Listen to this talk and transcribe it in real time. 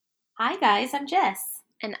Hi guys, I'm Jess,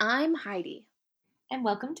 And I'm Heidi. and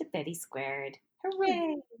welcome to Betty Squared.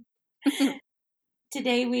 Hey. Hooray!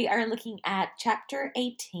 Today we are looking at Chapter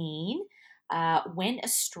 18, When a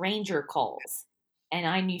Stranger Calls. And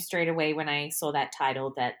I knew straight away when I saw that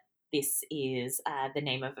title that this is the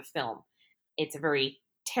name of a film. It's a very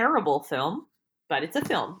terrible film, but it's a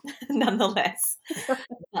film nonetheless.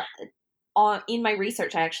 But in my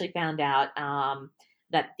research, I actually found out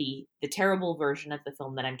that the terrible version of the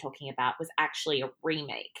film that I'm talking about was actually a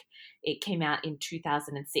remake. It came out in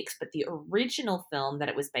 2006, but the original film that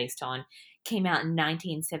it was based on came out in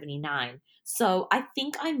 1979. So I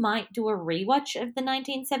think I might do a rewatch of the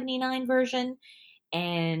 1979 version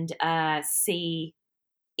and see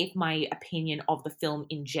if my opinion of the film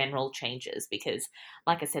in general changes because,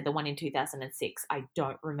 like I said, the one in 2006, I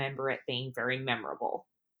don't remember it being very memorable.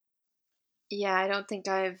 Yeah, I don't think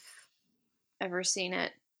I've ever seen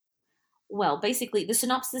it. Well, basically, the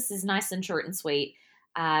synopsis is nice and short and sweet.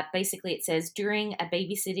 Basically, it says during a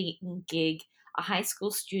babysitting gig, a high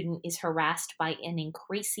school student is harassed by an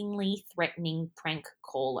increasingly threatening prank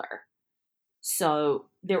caller. So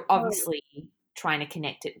they're Oh. obviously trying to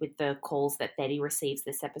connect it with the calls that Betty receives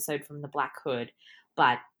this episode from the Black Hood,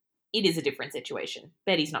 but it is a different situation.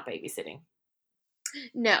 Betty's not babysitting.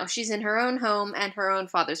 No, she's in her own home and her own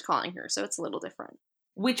father's calling her, so it's a little different.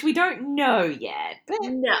 Which we don't know yet, but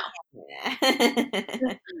No.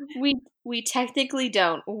 yeah. We technically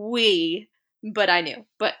don't. But I knew.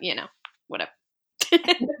 But whatever.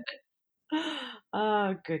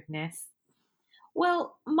 Oh, goodness.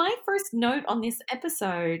 Well, my first note on this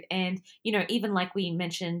episode, and even like we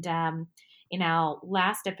mentioned in our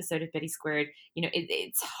last episode of Betty Squared,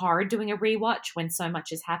 it's hard doing a rewatch when so much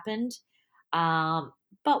has happened. Um,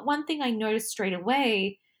 but one thing I noticed straight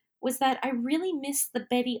away was that I really missed the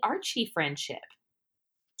Betty Archie friendship.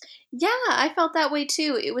 Yeah, I felt that way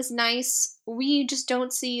too. It was nice. We just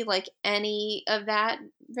don't see like any of that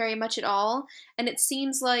very much at all. And it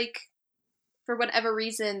seems like for whatever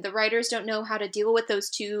reason, the writers don't know how to deal with those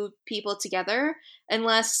two people together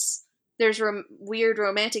unless there's weird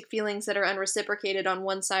romantic feelings that are unreciprocated on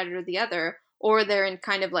one side or the other, or they're in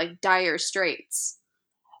kind of like dire straits.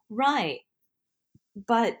 Right,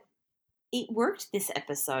 but it worked this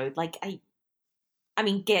episode. Like I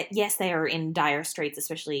mean, get yes, they are in dire straits,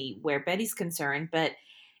 especially where Betty's concerned, but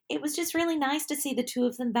it was just really nice to see the two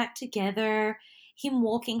of them back together, him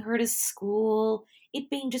walking her to school, it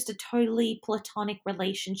being just a totally platonic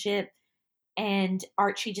relationship, and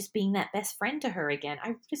Archie just being that best friend to her again.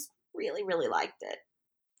 I just really, really liked it.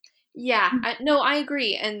 Yeah, no, I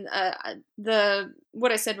agree. And the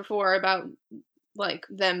what I said before about like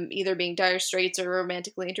them either being dire straits or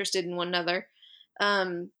romantically interested in one another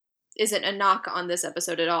um, isn't a knock on this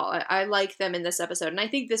episode at all. I like them in this episode, and I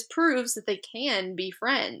think this proves that they can be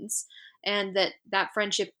friends and that that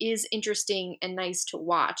friendship is interesting and nice to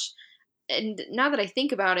watch. And now that I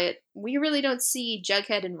think about it, we really don't see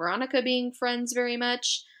Jughead and Veronica being friends very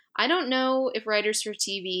much. I don't know if writers for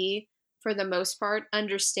TV, for the most part,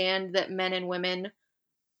 understand that men and women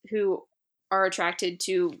who are attracted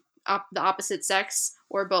to the opposite sex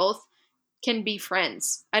or both can be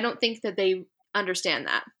friends. I don't think that they understand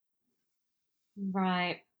that,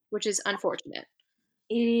 Right. which is unfortunate.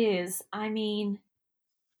 It is. I mean,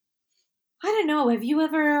 I don't know. Have you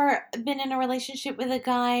ever been in a relationship with a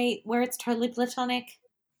guy where it's totally platonic?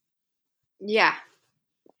 Yeah.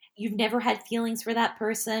 You've never had feelings for that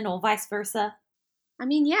person or vice versa? I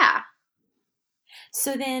mean, yeah.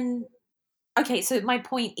 So then, okay, so my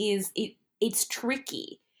point is it's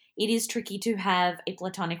tricky. It is tricky to have a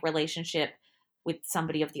platonic relationship with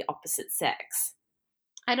somebody of the opposite sex.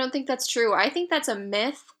 I don't think that's true. I think that's a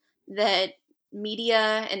myth that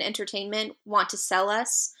media and entertainment want to sell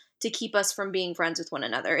us to keep us from being friends with one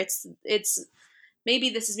another. It's maybe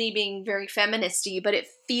this is me being very feministy, but it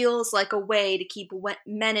feels like a way to keep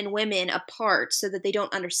men and women apart so that they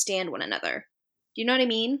don't understand one another. Do you know what I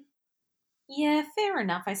mean? Yeah, fair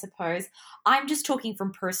enough, I suppose. I'm just talking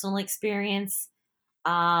from personal experience.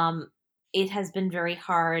 Um, it has been very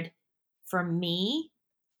hard for me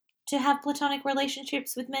to have platonic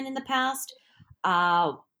relationships with men in the past.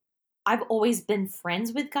 Uh, I've always been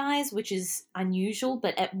friends with guys, which is unusual,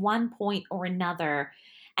 but at one point or another,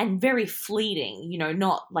 and very fleeting,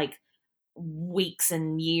 not like weeks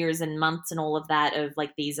and years and months and all of that of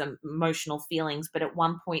like these emotional feelings, but at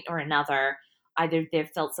one point or another, either they've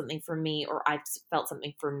felt something from me or I've felt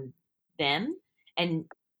something from them. And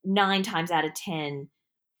 9 times out of 10,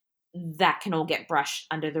 that can all get brushed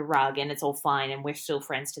under the rug and it's all fine and we're still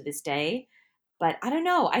friends to this day. But I don't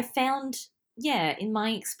know. I found, yeah, in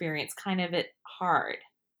my experience, kind of it hard.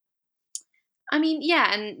 I mean,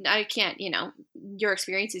 yeah, and I can't, your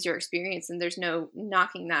experience is your experience, and there's no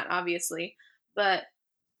knocking that, obviously. But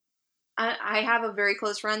I have a very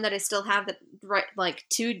close friend that I still have that right like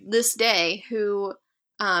to this day who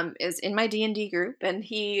is in my D&D group, and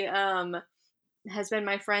he has been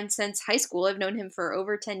my friend since high school. I've known him for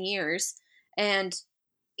over 10 years, and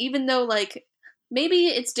even though like maybe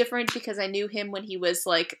it's different because I knew him when he was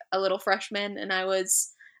like a little freshman and I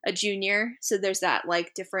was a junior, so there's that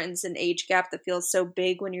like difference in age gap that feels so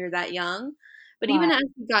big when you're that young. But even Right. as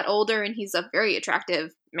he got older and he's a very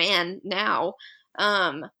attractive man now,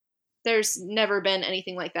 um there's never been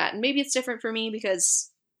anything like that. And maybe it's different for me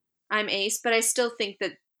because I'm ace, but I still think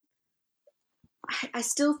that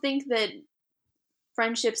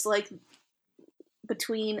friendships like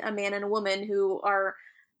between a man and a woman who are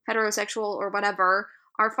heterosexual or whatever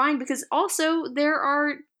are fine, because also there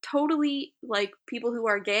are totally like people who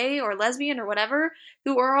are gay or lesbian or whatever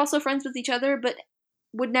who are also friends with each other but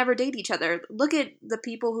would never date each other. Look at the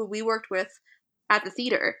people who we worked with at the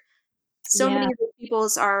theater. So Yeah. many of those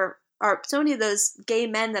people's are so many of those gay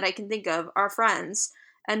men that I can think of are friends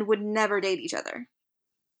and would never date each other.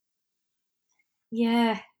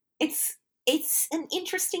 Yeah. It's it's an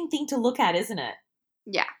interesting thing to look at, isn't it?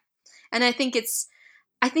 Yeah. And I think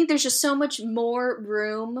there's just so much more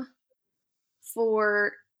room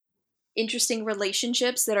for interesting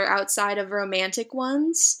relationships that are outside of romantic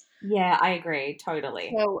ones. Yeah, I agree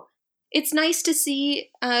totally. So it's nice to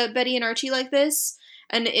see Betty and Archie like this.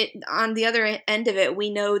 And it on the other end of it, we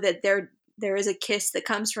know that there is a kiss that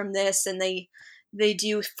comes from this, and they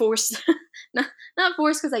do force not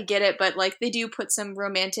force because I get it, but like they do put some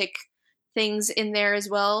romantic things in there as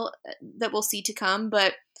well that we'll see to come.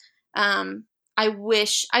 But um, I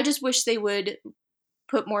just wish they would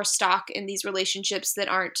put more stock in these relationships that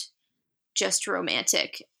aren't just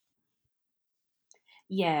romantic.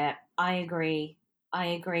 Yeah, I agree. I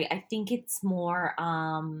agree. I think it's more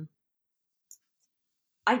I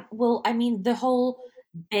mean the whole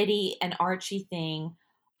Betty and Archie thing,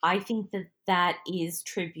 I think that that is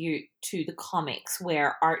tribute to the comics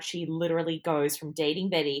where Archie literally goes from dating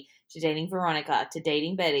Betty to dating Veronica to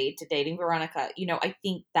dating Betty to dating Veronica. I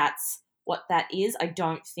think that's what that is. I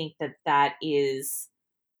don't think that that is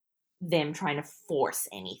them trying to force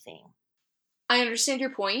anything. I understand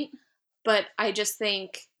your point, but I just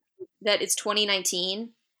think that it's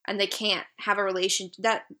 2019 and they can't have a relation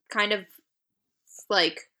that kind of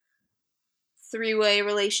like three-way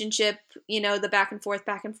relationship, the back and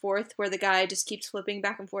forth where the guy just keeps flipping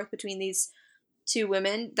back and forth between these two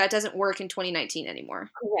women. That doesn't work in 2019 anymore.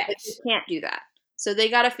 Like they Correct. can't do that. So they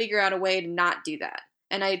got to figure out a way to not do that.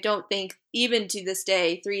 And I don't think even to this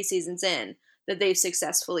day, 3 seasons in, that they've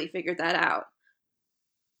successfully figured that out.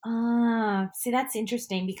 See, that's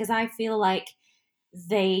interesting because I feel like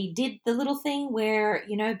they did the little thing where,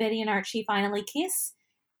 Betty and Archie finally kiss,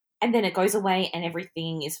 and then it goes away and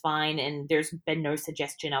everything is fine, and there's been no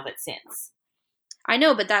suggestion of it since. I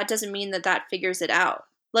know, but that doesn't mean that that figures it out.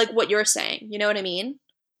 Like what you're saying. You know what I mean?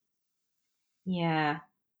 Yeah.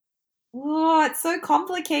 Oh, it's so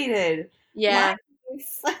complicated. Life Yeah.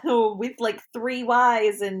 with like three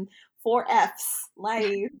Y's and four F's.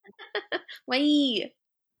 Life. Wait.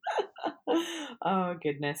 Oh,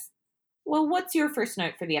 goodness. Well, what's your first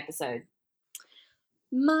note for the episode?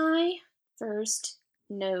 My first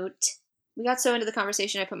note. We got so into the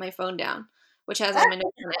conversation, I put my phone down, which has all my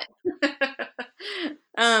notes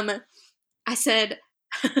on it. I said,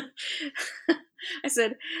 I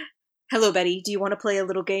said, "Hello, Betty. Do you want to play a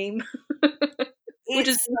little game?" Which It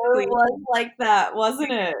is so basically was like that,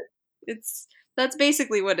 wasn't it? it's that's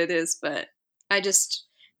basically what it is. But I just,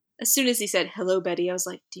 as soon as he said, "Hello, Betty," I was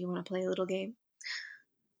like, "Do you want to play a little game?"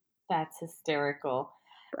 That's hysterical.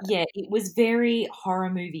 But Yeah, it was very horror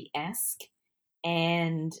movie esque,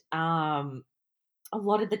 and a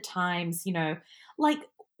lot of the times, like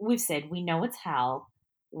we've said, we know it's Hal.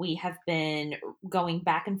 We have been going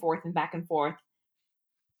back and forth and back and forth.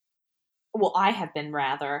 Well, I have been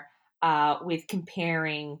rather with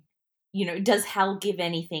comparing. Does Hal give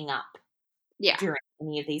anything up yeah, during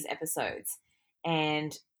any of these episodes?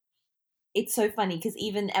 And it's so funny because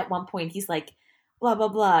even at one point he's like, blah blah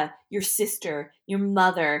blah, your sister, your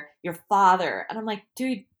mother, your father, and I'm like,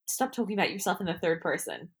 dude, stop talking about yourself in the third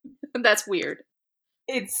person. that's weird.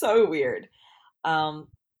 It's so weird. Um,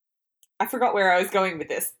 I forgot where I was going with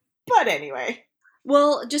this, but anyway.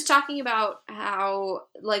 Well, just talking about how,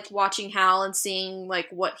 like, watching Hal and seeing, like,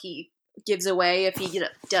 what he gives away, if he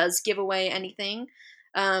does give away anything,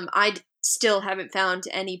 still haven't found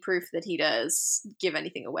any proof that he does give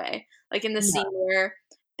anything away. Like, in the No. scene where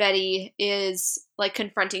Betty is, like,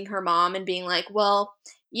 confronting her mom and being like, well,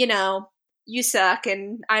 you know, you suck,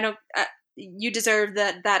 and I don't, you deserve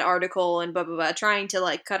that article, and blah blah blah, trying to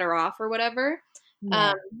like cut her off or whatever. Um,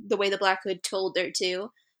 Yeah. the way the Black Hood told her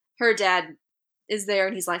to, her dad is there,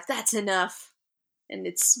 and he's like, "That's enough," and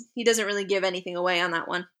he doesn't really give anything away on that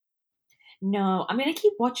one. No, I'm gonna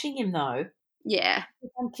keep watching him though. Yeah,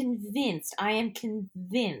 I'm convinced. I am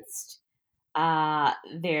convinced.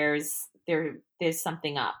 There's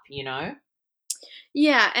something up. You know.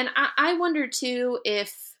 yeah, and I wonder too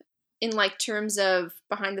if, in like terms of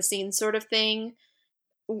behind the scenes sort of thing,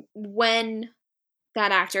 when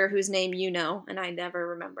that actor whose name you know and I never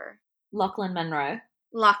remember, Lachlan Monroe.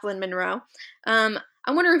 Lachlan Monroe, I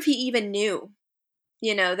wonder if he even knew,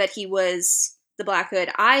 that he was the Black Hood.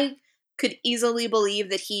 I could easily believe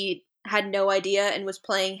that he had no idea and was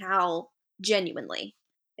playing Hal genuinely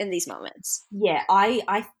in these moments. Yeah,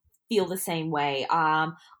 I feel the same way. I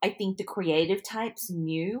think the creative types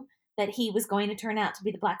knew that he was going to turn out to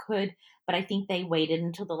be the Black Hood, but I think they waited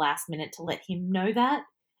until the last minute to let him know that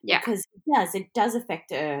Yeah. because it does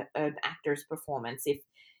affect an actor's performance if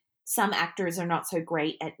some actors are not so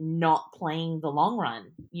great at not playing the long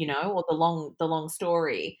run, or the long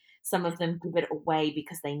story. Some of them give it away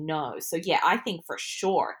because they know. So yeah, I think for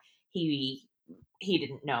sure he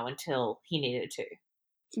didn't know until he needed to.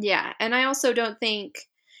 Yeah, and I also don't think,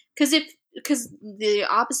 because the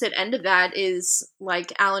opposite end of that is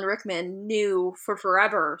like Alan Rickman knew for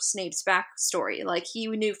forever Snape's backstory. Like he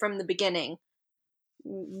knew from the beginning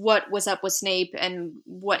what was up with Snape and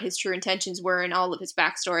what his true intentions were and all of his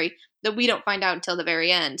backstory that we don't find out until the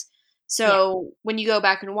very end. Yeah. So when you go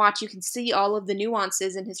back and watch, you can see all of the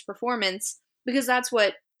nuances in his performance because that's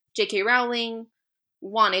what J.K. Rowling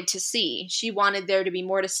wanted to see. She wanted there to be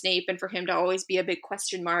more to Snape and for him to always be a big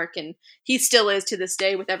question mark. And he still is to this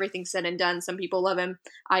day with everything said and done. Some people love him.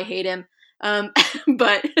 I hate him.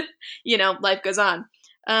 But, life goes on.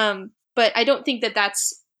 But I don't think that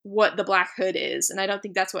that's what the Black Hood is. And I don't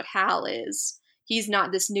think that's what Hal is. He's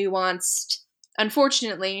not this nuanced,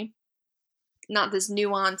 unfortunately, not this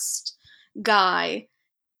nuanced guy.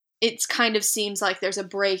 It kind of seems like there's a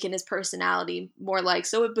break in his personality, more like,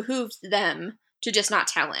 so it behooves them to just not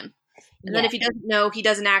tell him. And then Yeah. if he doesn't know, he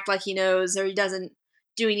doesn't act like he knows, or he doesn't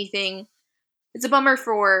do anything. It's a bummer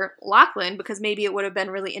for Lachlan because maybe it would have been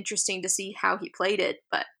really interesting to see how he played it,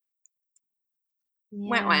 but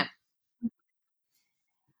wah Yeah. wah.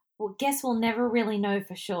 Well, guess we'll never really know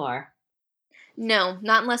for sure. No,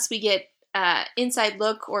 not unless we get inside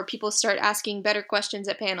look or people start asking better questions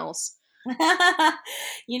at panels.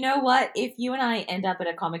 You know what? If you and I end up at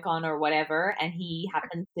a Comic Con or whatever, and he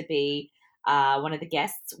happens to be one of the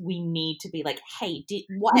guests, we need to be like, "Hey, at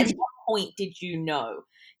what point did you know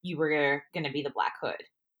you were going to be the Black Hood?"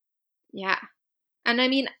 Yeah. And I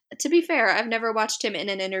mean, to be fair, I've never watched him in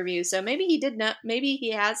an interview, so maybe he did not, maybe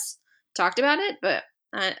he has talked about it, but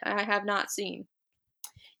I have not seen.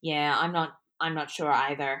 Yeah, I'm not sure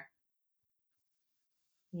either.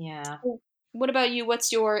 Yeah. What about you?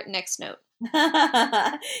 What's your next note?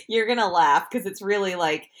 You're gonna laugh because it's really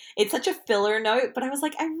like it's such a filler note, but I was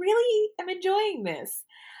like, I really am enjoying this.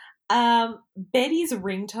 Betty's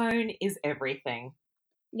ringtone is everything.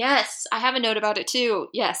 Yes, I have a note about it too.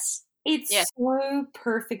 Yes. Yeah. It's so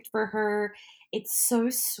perfect for her. It's so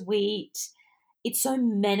sweet. It's so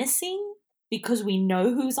menacing because we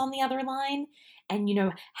know who's on the other line. And,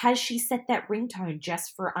 has she set that ringtone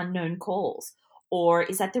just for unknown calls? Or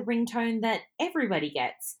is that the ringtone that everybody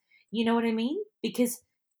gets? You know what I mean? Because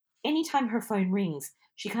anytime her phone rings,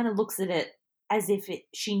 she kind of looks at it as if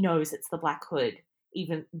she knows it's the Black Hood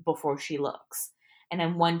even before she looks. And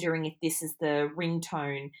I'm wondering if this is the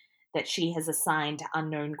ringtone that she has assigned to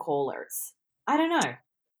unknown callers. I don't know.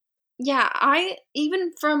 Yeah, I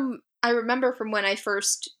remember from when I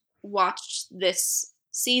first watched this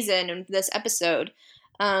season and this episode,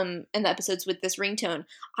 and the episodes with this ringtone,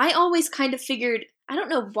 I always kind of figured, I don't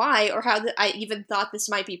know why or how I even thought this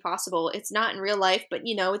might be possible. It's not in real life, but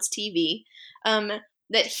it's TV. Um,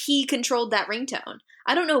 that he controlled that ringtone.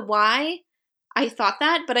 I don't know why I thought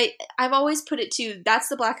that, but I've always put it to that's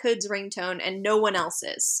the Black Hood's ringtone and no one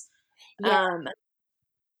else's. Yeah, Um,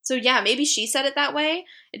 so yeah, maybe she said it that way.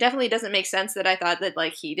 It definitely doesn't make sense that I thought that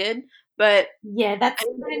like he did, but yeah, I that's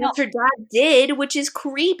mean, kind I of guess not. her dad did, which is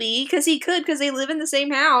creepy because he could because they live in the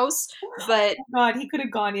same house. But Oh God, he could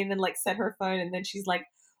have gone in and like set her phone, and then she's like,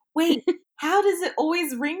 "Wait, how does it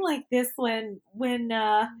always ring like this when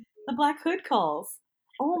the Black Hood calls?"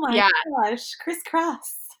 Oh my yeah, gosh,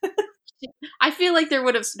 crisscross. I feel like there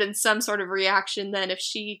would have been some sort of reaction then if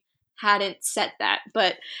she hadn't said that.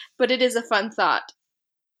 But it is a fun thought.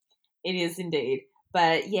 It is indeed.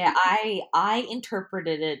 But yeah, I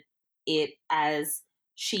interpreted it as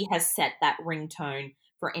she has set that ringtone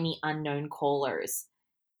for any unknown callers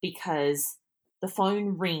because the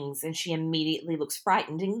phone rings and she immediately looks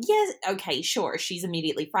frightened. And yes, okay, sure, she's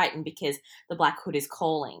immediately frightened because the Black Hood is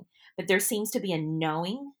calling. But there seems to be a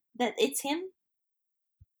knowing that it's him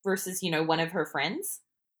versus, one of her friends.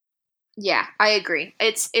 Yeah, I agree.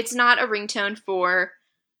 It's not a ringtone for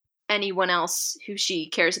anyone else who she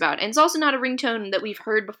cares about. And it's also not a ringtone that we've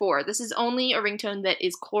heard before. This is only a ringtone that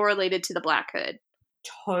is correlated to the Black Hood.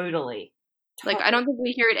 Totally. Like, I don't think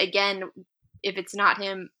we hear it again if it's not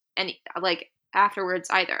him any like afterwards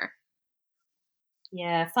either.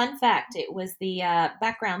 Yeah, fun fact, it was the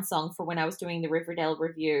background song for when I was doing the Riverdale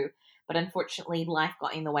review, but unfortunately life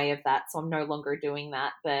got in the way of that, so I'm no longer doing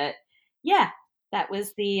that. But yeah, that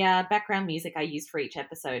was the background music I used for each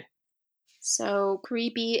episode. So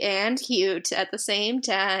creepy and cute at the same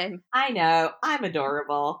time. I know, I'm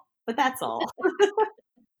adorable, but that's all.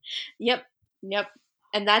 Yep. Yep.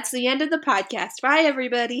 And that's the end of the podcast. Bye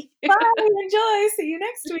everybody. Bye, enjoy, see you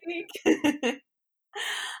next week.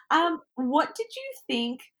 What did you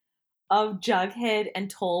think of Jughead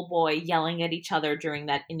and Tallboy yelling at each other during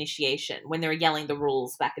that initiation when they're yelling the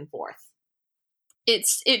rules back and forth?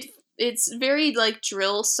 It's very like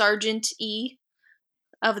drill sergeant-y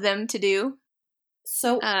of them to do.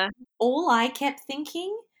 So Uh all I kept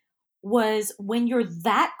thinking was when you're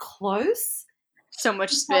that close, so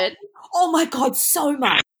much spit. oh my god, so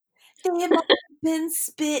much. There must have been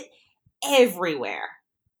spit everywhere.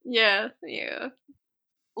 Yeah, yeah.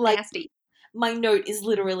 Like, Nasty. my note is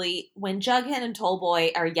literally when Jughead and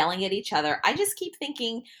Tallboy are yelling at each other, I just keep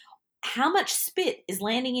thinking, how much spit is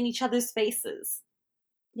landing in each other's faces?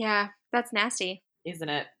 Yeah, that's nasty. Isn't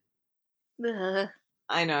it? Ugh.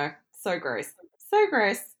 I know. So gross. So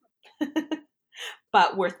gross.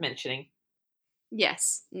 But worth mentioning.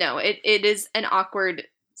 Yes. No, it is an awkward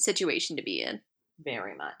situation to be in.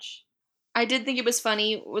 Very much. I did think it was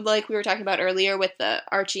funny, like we were talking about earlier with the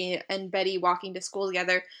Archie and Betty walking to school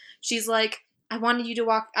together. She's like, I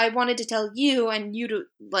wanted to tell you and you to,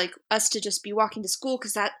 like, us to just be walking to school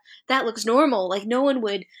because that looks normal. Like, no one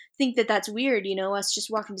would think that that's weird, us just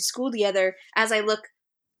walking to school together, as I look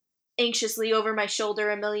anxiously over my shoulder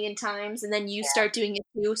a million times, and then you start doing it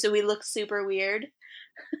too, so we look super weird.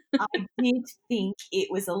 I did think it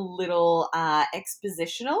was a little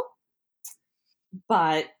expositional,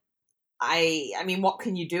 but I mean, what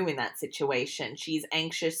can you do in that situation? She's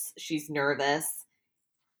anxious, she's nervous,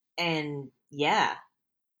 and yeah.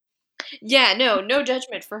 Yeah, no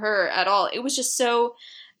judgment for her at all. It was just so.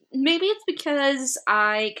 Maybe it's because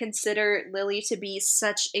I consider Lily to be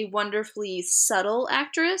such a wonderfully subtle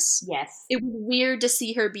actress. Yes. It was weird to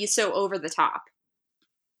see her be so over the top.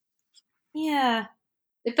 Yeah.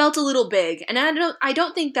 It felt a little big, and I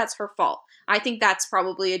don't think that's her fault. I think that's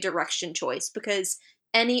probably a direction choice because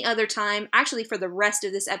any other time, actually for the rest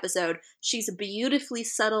of this episode, she's beautifully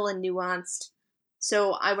subtle and nuanced.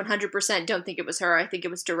 So I 100% don't think it was her. I think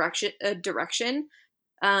it was direction.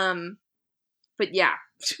 Um, but yeah,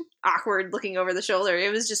 awkward looking over the shoulder.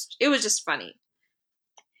 It was just funny.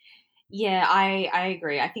 Yeah, I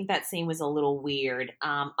agree. I think that scene was a little weird.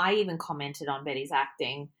 I even commented on Betty's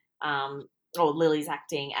acting, or Lily's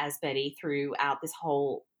acting as Betty throughout this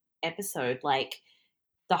whole episode. Like,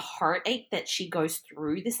 the heartache that she goes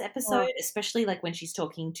through this episode, Oh, especially like when she's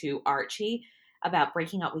talking to Archie about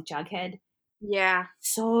breaking up with Jughead, yeah.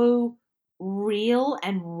 so real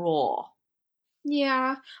and raw.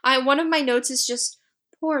 Yeah. I one of my notes is just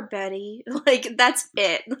poor Betty. Like that's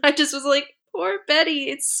it. I just was like, poor Betty.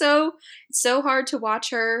 It's so hard to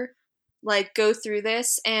watch her like go through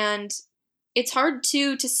this, and it's hard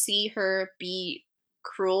too to see her be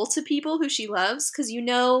cruel to people who she loves cuz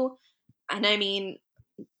and I mean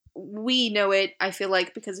we know it, I feel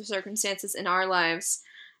like, because of circumstances in our lives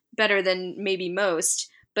better than maybe most,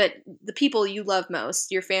 but the people you love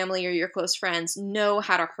most, your family or your close friends, know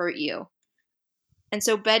how to hurt you. And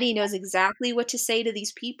so Betty knows exactly what to say to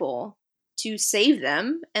these people to save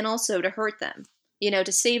them and also to hurt them,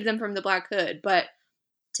 to save them from the Black Hood, but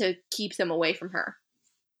to keep them away from her.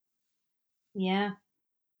 Yeah,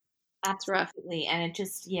 It's rough. absolutely. And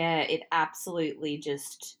it absolutely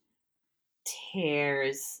just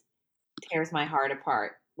tears tears my heart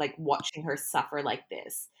apart, like watching her suffer like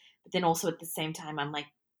this. But then also at the same time, I'm like,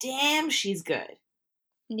 damn, she's good.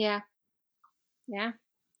 Yeah. Yeah.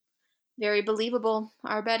 Very believable,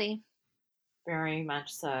 our Betty. Very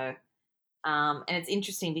much so. And it's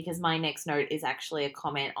interesting because my next note is actually a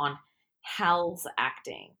comment on Hal's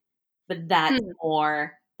acting, but Hmm.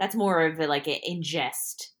 that's more of a, like an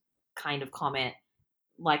ingest kind of comment.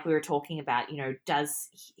 Like we were talking about, does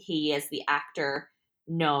he as the actor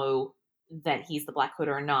know, that he's the Black Hood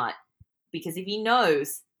or not. Because if he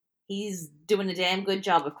knows, he's doing a damn good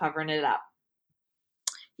job of covering it up.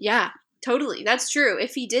 Yeah, totally. That's true.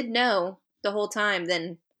 If he did know the whole time,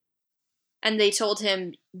 then and they told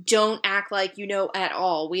him, "Don't act like you know at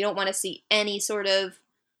all. We don't want to see any sort of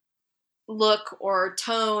look or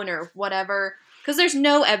tone or whatever," because there's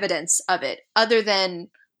no evidence of it other than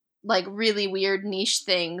like really weird niche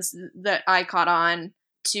things that I caught on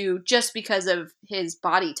to just because of his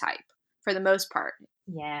body type for the most part.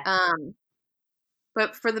 Yeah. Um,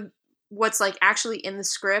 but for the what's like actually in the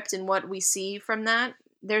script and what we see from that,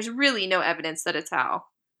 there's really no evidence that it's Hal,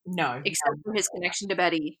 No. except No. for his connection to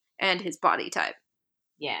Betty and his body type.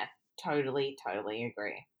 Yeah. Totally, totally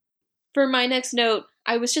agree. For my next note,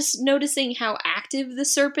 I was just noticing how active the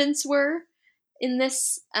serpents were in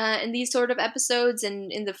these sort of episodes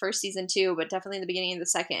and in the first season too, but definitely in the beginning of the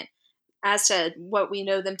second. As to what we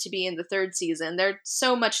know them to be in the third season, they're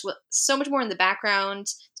so much more in the background.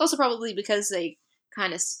 It's also probably because they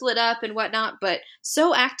kind of split up and whatnot, but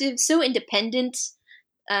so active, so independent,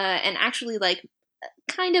 and actually like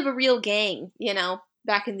kind of a real gang,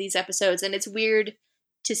 back in these episodes, and it's weird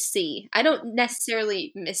to see. I don't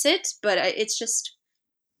necessarily miss it, but it's just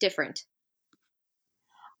different.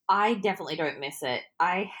 I definitely don't miss it.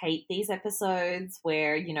 I hate these episodes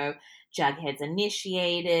where, Jughead's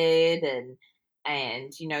initiated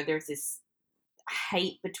and there's this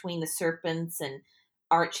hate between the serpents and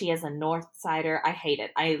Archie as a North Sider. I hate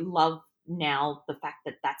it. I love now the fact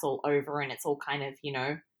that that's all over and it's all kind of,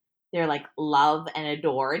 they're like love and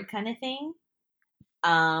adored kind of thing.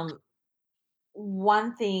 Um,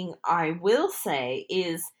 One thing I will say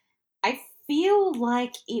is I feel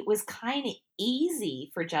like it was kind of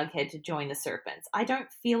easy for Jughead to join the Serpents. I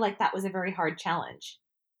don't feel like that was a very hard challenge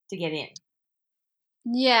to get in.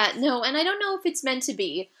 Yeah, no, and I don't know if it's meant to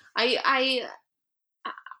be. I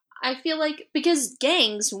feel like because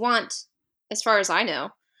gangs want, as far as I know,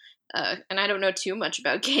 and I don't know too much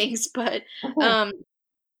about gangs, but um,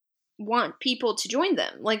 want people to join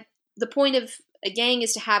them. Like the point of a gang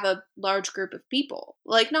is to have a large group of people.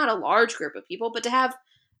 Like not a large group of people, but to have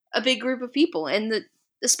a big group of people, and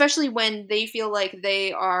especially when they feel like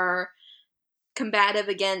they are combative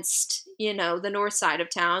against the north side of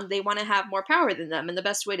town, they want to have more power than them, and the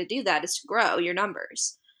best way to do that is to grow your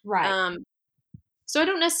numbers. Right. um, so I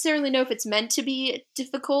don't necessarily know if it's meant to be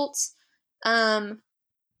difficult. um,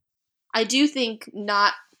 I do think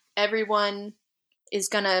not everyone is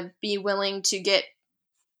gonna be willing to get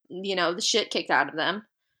the shit kicked out of them,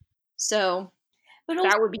 so But also,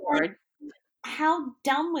 that would be like, hard. how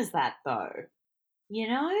dumb was that, though? You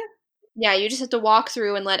know? Yeah, you just have to walk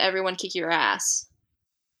through and let everyone kick your ass,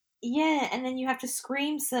 Yeah, and then you have to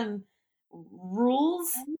scream some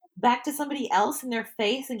rules back to somebody else in their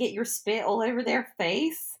face and get your spit all over their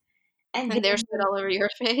face. And and they're spit all over your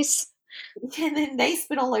face. and then they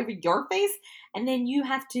spit all over your face, and then you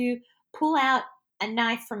have to pull out a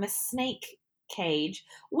knife from a snake cage,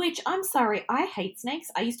 which I'm sorry, I hate snakes.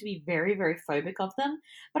 I used to be very, very phobic of them,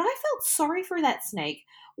 but I felt sorry for that snake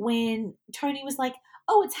when Tony was like,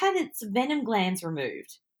 oh, it's had its venom glands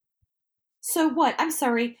removed. So what? I'm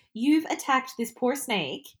sorry, you've attacked this poor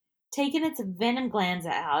snake, taken its venom glands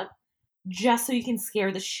out, just so you can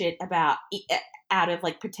scare the shit out of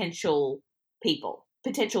like potential people,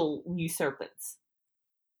 potential new serpents.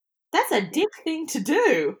 That's a dick thing to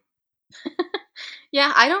do.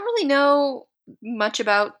 Yeah, I don't really know much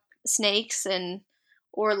about snakes and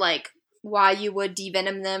or like why you would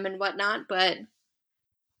devenom them and whatnot, but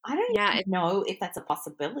I don't yeah, even know if that's a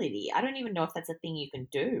possibility. I don't even know if that's a thing you can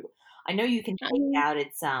do. I know you can I take mean, out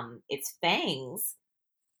its fangs,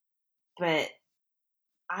 but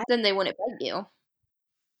I then they wouldn't bite you.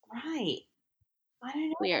 right. I don't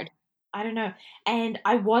know. Weird. I don't know. And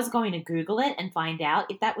I was going to Google it and find out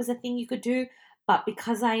if that was a thing you could do, but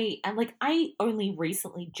because I only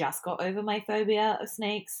recently just got over my phobia of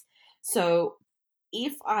snakes. So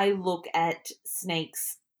if I look at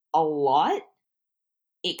snakes a lot,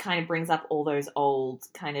 it kind of brings up all those old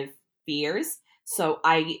kind of fears. So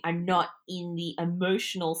I'm not in the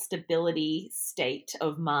emotional stability state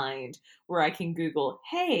of mind where I can Google,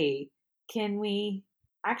 hey, can we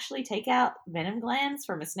actually take out venom glands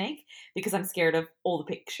from a snake? Because I'm scared of all the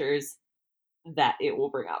pictures that it will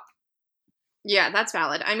bring up. Yeah, that's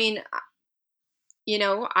valid. I mean,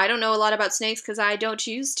 I don't know a lot about snakes because I don't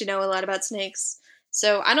choose to know a lot about snakes.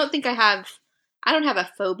 So I don't have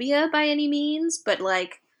a phobia by any means, but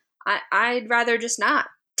like, I'd rather just not.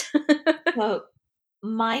 So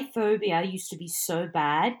my phobia used to be so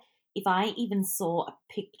bad. If I even saw a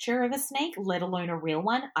picture of a snake, let alone a real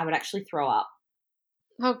one, I would actually throw up.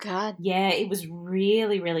 Oh God. Yeah, it was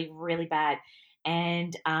really, really, really bad.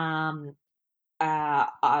 And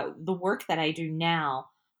the work that I do now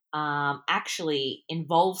actually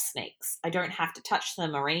involves snakes. I don't have to touch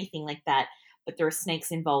them or anything like that, but there are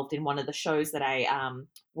snakes involved in one of the shows that I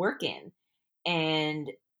work in. And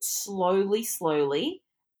slowly, slowly,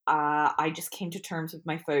 I just came to terms with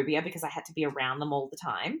my phobia because I had to be around them all the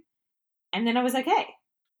time. And then I was okay.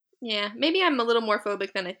 Yeah, maybe I'm a little more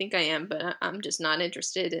phobic than I think I am, but I'm just not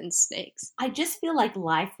interested in snakes. I just feel like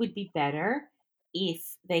life would be better if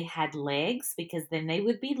they had legs because then they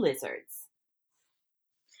would be lizards.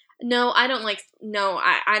 No, I don't like. No,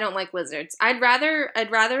 I don't like lizards. I'd rather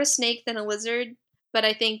a snake than a lizard. But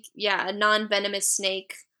I think yeah, a non venomous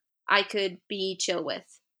snake I could be chill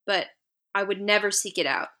with, but I would never seek it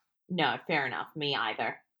out. No, fair enough. Me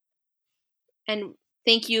either. And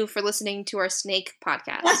thank you for listening to our snake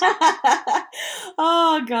podcast.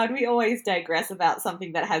 Oh god, we always digress about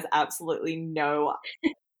something that has absolutely no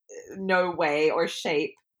way or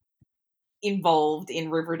shape involved in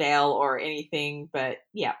Riverdale or anything, but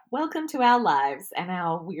yeah, welcome to our lives and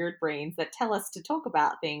our weird brains that tell us to talk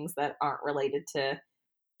about things that aren't related to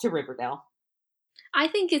Riverdale. I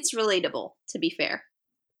think it's relatable, to be fair.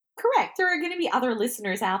 Correct. There are going to be other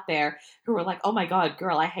listeners out there who are like, "Oh my god,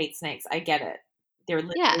 girl, I hate snakes." I get it. They're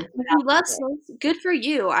Yeah, listeners if you love without snakes, good for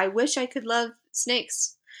you. I wish I could love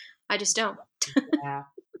snakes. I just don't. yeah.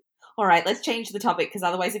 All right, let's change the topic because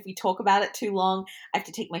otherwise, if we talk about it too long, I have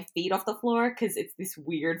to take my feet off the floor because it's this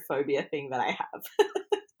weird phobia thing that I have.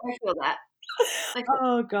 I feel that. I feel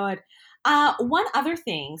Oh god. One other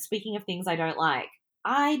thing, speaking of things I don't like,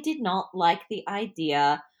 I did not like the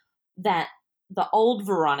idea that the old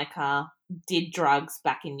Veronica did drugs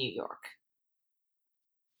back in New York.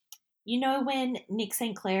 You know when Nick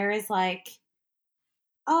St. Clair is like,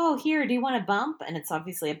 "Oh, here, do you want a bump?" And it's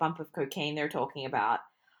obviously a bump of cocaine they're talking about.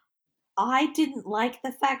 I didn't like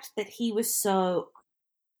the fact that he was so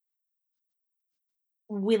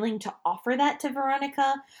willing to offer that to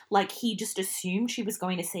Veronica. Like he just assumed she was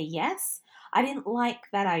going to say yes. I didn't like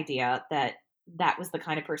that idea that that was the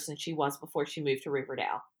kind of person she was before she moved to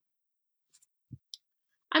Riverdale.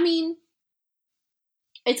 I mean,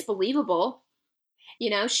 it's believable.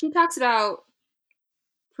 She talks about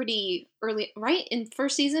pretty early, right in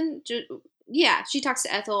first season. Yeah, she talks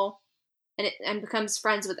to Ethel and becomes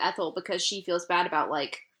friends with Ethel because she feels bad about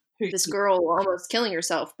like Who? this girl almost killing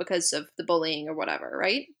herself because of the bullying or whatever,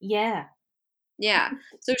 right? Yeah. Yeah.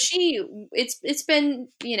 So it's been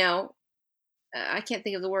I can't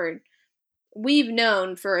think of the word. We've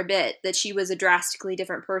known for a bit that she was a drastically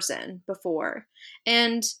different person before,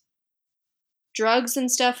 and drugs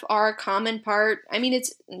and stuff are a common part. I mean,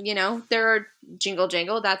 it's there are Jingle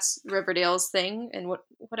Jangle, that's Riverdale's thing, and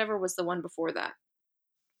whatever was the one before that.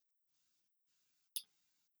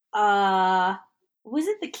 Uh, was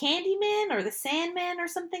it the Candyman or the Sandman or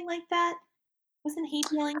something like that? Wasn't he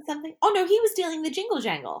dealing something? Oh no, he was dealing the Jingle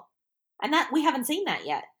Jangle, and that we haven't seen that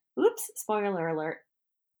yet. Oops! Spoiler alert.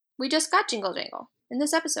 We just got Jingle Jangle in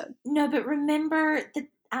this episode. No, but remember that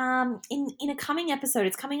in a coming episode,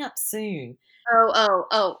 it's coming up soon.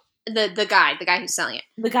 Oh, the guy who's selling it.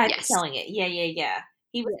 The guy that's Yes. selling it. Yeah, yeah, yeah.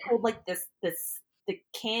 He was Yeah. called like this the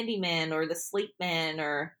Candyman or the Sleep Man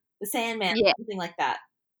or the Sandman, Yeah. something like that.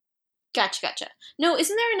 Gotcha. No,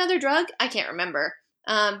 isn't there another drug? I can't remember.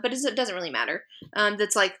 But it doesn't really matter.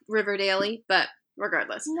 That's like Riverdale, but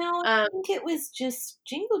regardless. No, I Um, think it was just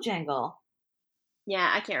Jingle Jangle.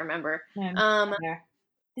 yeah, I can't remember. No, me Um, neither.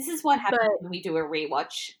 This is what but happens when we do a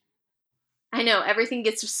rewatch. I know everything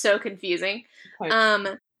gets so confusing. Post.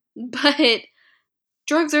 Um, but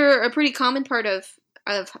drugs are a pretty common part of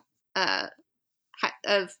uh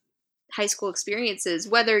of high school experiences,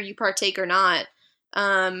 whether you partake or not.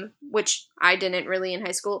 Which I didn't really in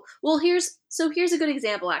high school. Well, here's a good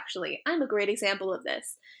example. Actually, I'm a great example of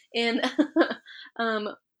this. In um,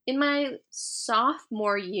 in my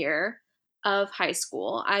sophomore year of high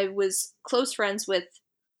school, I was close friends with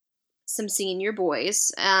some senior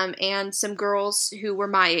boys and some girls who were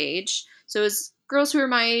my age. So it was girls who were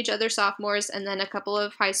my age, other sophomores, and then a couple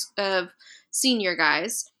of of senior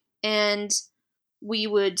guys. And we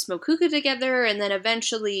would smoke hookah together, and then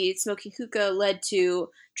eventually smoking hookah led to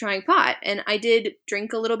trying pot. And I did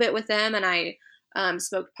drink a little bit with them, and I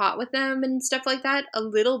smoked pot with them and stuff like that a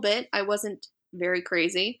little bit. I wasn't very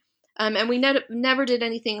crazy, and we never did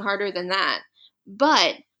anything harder than that.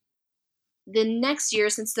 But the next year,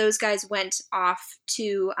 since those guys went off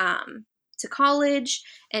to college,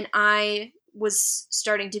 and I was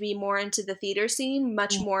starting to be more into the theater scene,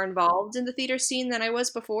 much Yeah. more involved in the theater scene than I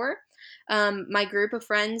was before. My group of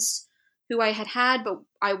friends who I had, but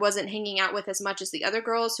I wasn't hanging out with as much as the other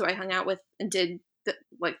girls who I hung out with and did the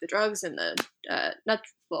drugs and the not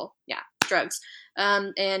well, yeah, drugs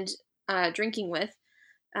and drinking with.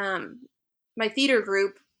 My theater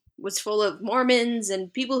group was full of Mormons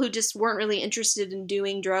and people who just weren't really interested in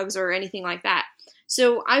doing drugs or anything like that.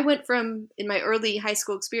 So I went from in my early high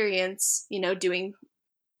school experience, doing,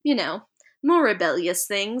 you know, more rebellious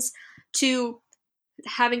things to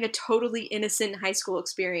having a totally innocent high school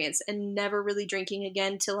experience and never really drinking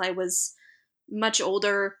again till I was much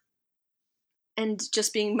older and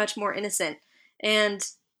just being much more innocent. And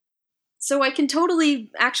so I can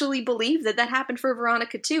totally actually believe that that happened for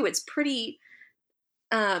Veronica too. It's pretty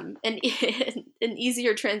an an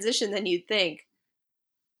easier transition than you'd think.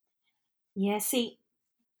 Yeah, see,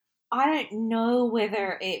 I don't know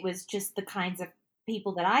whether it was just the kinds of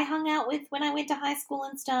people that I hung out with when I went to high school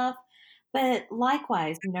and stuff, but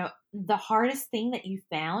likewise, the hardest thing that you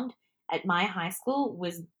found at my high school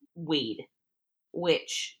was weed,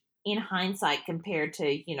 which in hindsight compared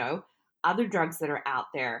to, other drugs that are out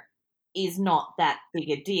there is not that big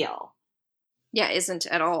a deal. Yeah, isn't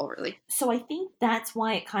at all really. So I think that's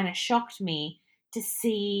why it kind of shocked me to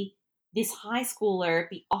see this high schooler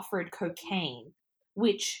be offered cocaine,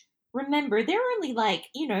 which remember, they're only like,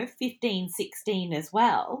 15, 16 as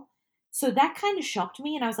well. So that kind of shocked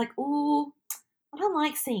me. And I was like, ooh, I don't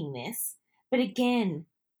like seeing this. But again,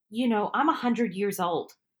 I'm 100 years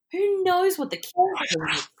old. Who knows what the kids are doing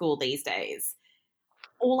at school these days?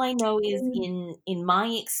 All I know is in my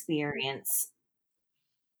experience,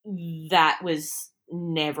 that was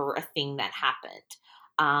never a thing that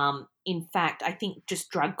happened. In fact, I think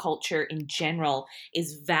just drug culture in general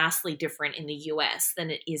is vastly different in the US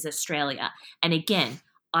than it is Australia. And again,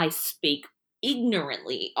 I speak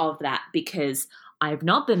ignorantly of that because I've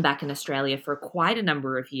not been back in Australia for quite a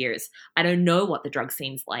number of years. I don't know what the drug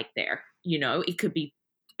scene's like there.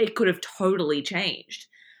 It could have totally changed.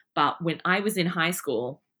 But when I was in high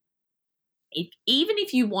school, even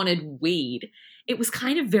if you wanted weed, it was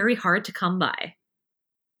kind of very hard to come by.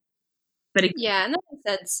 But Yeah, and that makes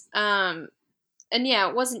sense. And yeah,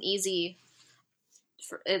 it wasn't easy,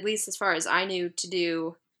 at least as far as I knew, to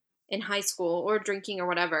do in high school or drinking or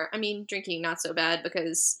whatever. I mean, drinking not so bad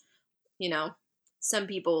because, you know, some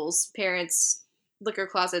people's parents' liquor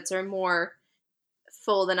closets are more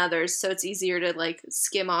full than others, so it's easier to like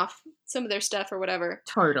skim off some of their stuff or whatever.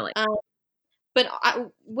 totally. But I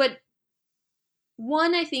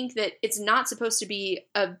think that it's not supposed to be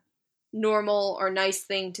a normal or nice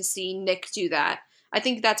thing to see Nick do that. I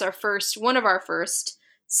think that's one of our first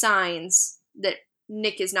signs that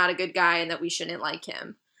Nick is not a good guy and that we shouldn't like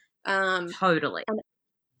him. Totally. And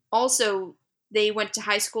also, they went to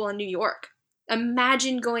high school in New York.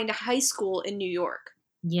 Imagine going to high school in New York.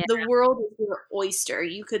 Yeah, The world is your oyster.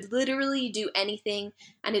 You could literally do anything,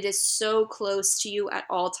 and it is so close to you at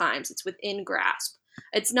all times. It's within grasp.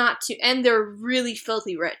 It's not too, and they're really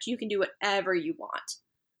filthy rich. You can do whatever you want.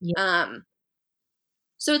 yeah.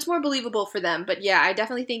 So it's more believable for them. But yeah, I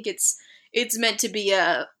definitely think it's meant to be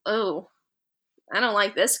oh, I don't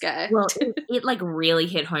like this guy. Well, it like really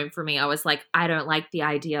hit home for me. I was like, I don't like the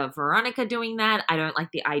idea of Veronica doing that. I don't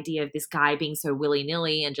like the idea of this guy being so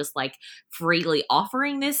willy-nilly and just like freely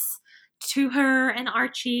offering this to her and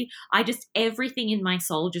Archie. Everything in my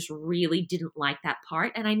soul just really didn't like that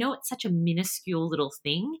part. And I know it's such a minuscule little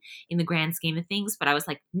thing in the grand scheme of things, but I was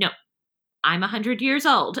like, no, I'm 100 years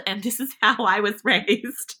old and this is how I was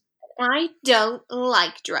raised. I don't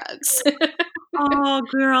like drugs. Oh,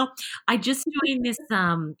 girl. I just joined this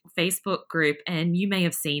Facebook group, and you may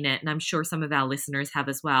have seen it, and I'm sure some of our listeners have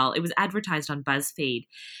as well. It was advertised on BuzzFeed.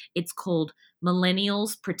 It's called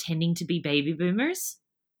Millennials Pretending to be Baby Boomers.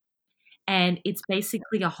 And it's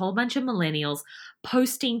basically a whole bunch of millennials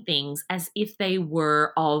posting things as if they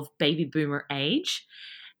were of baby boomer age.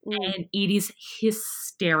 And it is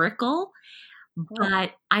hysterical.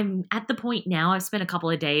 But I'm at the point now, I've spent a couple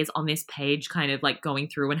of days on this page kind of like going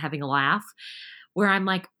through and having a laugh where I'm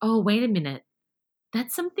like, oh, wait a minute.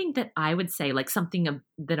 That's something that I would say, like something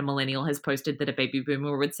that a millennial has posted that a baby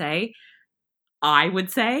boomer would say, I would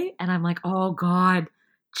say. And I'm like, oh God,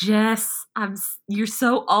 Jess, you're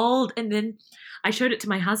so old. And then I showed it to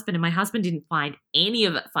my husband and my husband didn't find any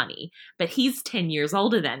of it funny, but he's 10 years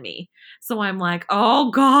older than me. So I'm like, oh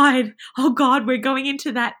God, we're going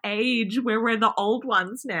into that age where we're the old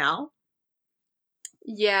ones now.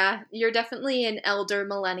 Yeah, you're definitely an elder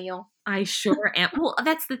millennial. I sure am. Well,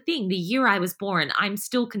 that's the thing. The year I was born, I'm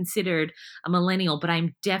still considered a millennial, but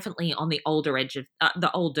I'm definitely on the older edge of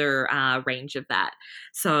the older range of that.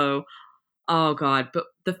 So, oh God, but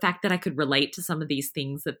the fact that I could relate to some of these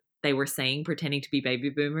things that they were saying, pretending to be baby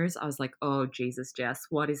boomers, I was like, oh Jesus, Jess,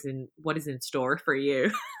 what is in store for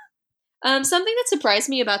you? Something that surprised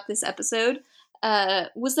me about this episode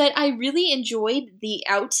was that I really enjoyed the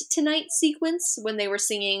 "Out Tonight" sequence when they were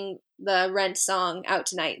singing the Rent song "Out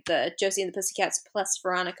Tonight," the Josie and the Pussycats plus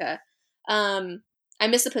Veronica. I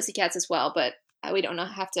miss the Pussycats as well, but we don't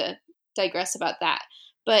have to digress about that.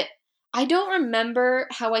 But I don't remember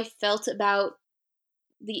how I felt about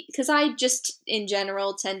because I just in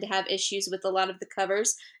general tend to have issues with a lot of the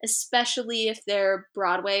covers, especially if they're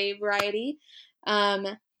Broadway variety. Um,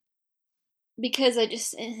 because I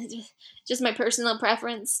just my personal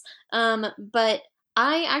preference. But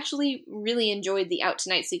I actually really enjoyed the Out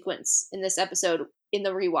Tonight sequence in this episode in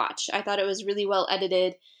the rewatch. I thought it was really well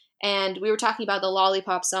edited, and we were talking about the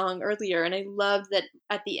Lollipop song earlier, and I love that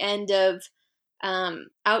at the end of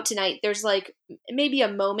Out Tonight, there's like maybe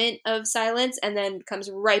a moment of silence, and then comes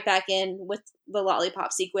right back in with the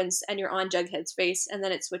Lollipop sequence, and you're on Jughead's face, and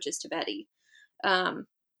then it switches to Betty. Um,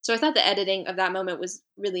 so I thought the editing of that moment was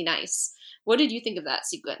really nice. What did you think of that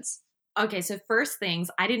sequence? Okay, so first things,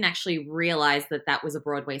 I didn't actually realize that that was a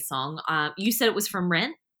Broadway song. You said it was from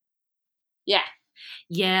Rent? Yeah.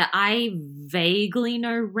 Yeah, I vaguely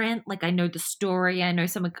know Rent. Like, I know the story, I know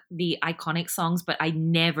some of the iconic songs, but I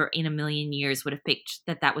never in a million years would have picked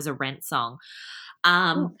that that was a Rent song.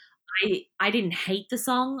 Um, Oh. I didn't hate the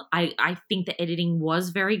song. I think the editing was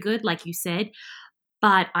very good, like you said,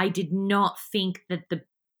 but I did not think that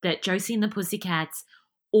that Josie and the Pussycats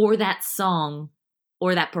or that song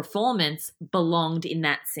or that performance belonged in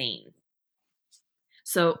that scene.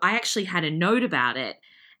 So I actually had a note about it,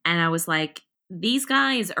 and I was like, these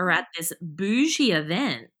guys are at this bougie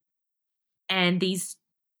event and these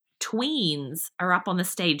tweens are up on the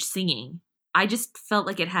stage singing. I just felt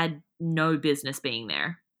like it had no business being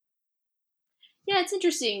there. Yeah, it's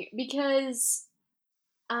interesting because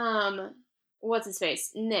um what's his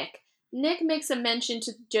face? Nick. Nick makes a mention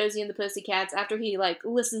to Josie and the Pussycats after he like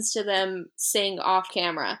listens to them sing off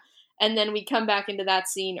camera. And then we come back into that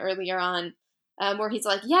scene earlier on where he's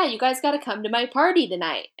like, "Yeah, you guys got to come to my party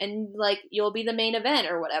tonight and like you'll be the main event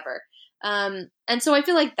or whatever." And so I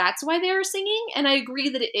feel like that's why they were singing, and I agree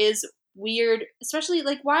that it is weird, especially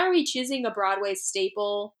like why are we choosing a Broadway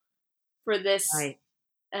staple for this Right.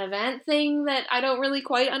 event thing that I don't really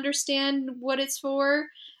quite understand what it's for.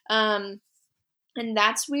 Um, and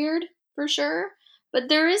that's weird for sure. But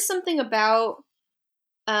there is something about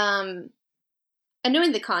um, and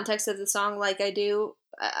knowing the context of the song like I do.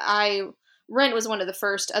 I Rent was one of the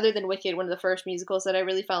first, other than Wicked, one of the first musicals that I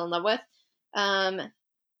really fell in love with. Um,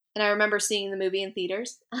 and I remember seeing the movie in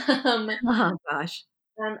theaters. Oh gosh.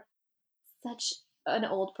 I'm such an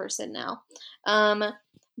old person now. Um,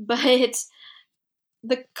 but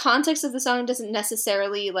the context of the song doesn't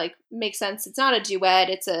necessarily like make sense. It's not a duet.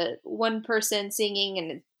 It's a one person singing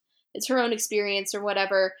and it's her own experience or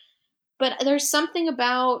whatever. But there was something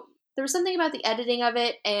about the editing of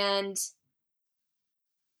it and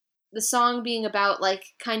the song being about like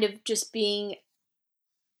kind of just being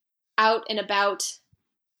out and about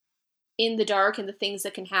in the dark and the things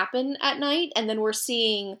that can happen at night, and then we're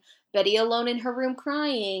seeing Betty alone in her room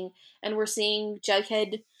crying, and we're seeing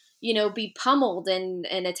Jughead, be pummeled and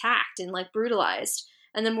attacked and like brutalized,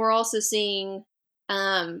 and then we're also seeing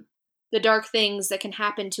um, the dark things that can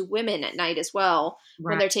happen to women at night as well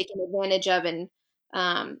when Right. they're taken advantage of, and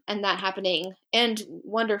that happening and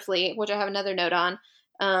wonderfully, which I have another note on,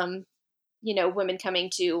 um, women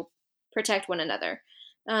coming to protect one another.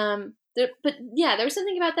 But yeah, there was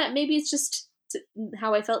something about that. Maybe it's just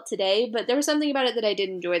how I felt today, but there was something about it that I did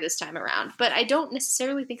enjoy this time around. But I don't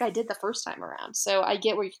necessarily think I did the first time around. So I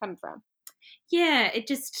get where you're coming from. Yeah, it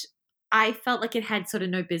just I felt like it had sort of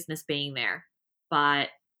no business being there. But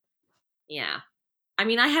yeah. I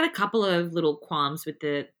mean, I had a couple of little qualms with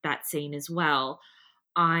the that scene as well.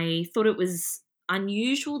 I thought it was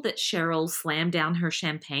unusual that Cheryl slammed down her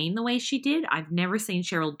champagne the way she did. I've never seen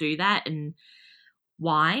Cheryl do that, and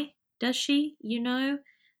why does she, you know?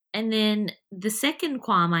 And then the second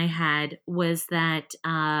qualm I had was that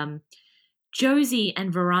Josie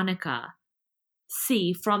and Veronica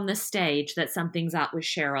see from the stage that something's up with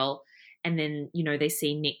Cheryl, and then, they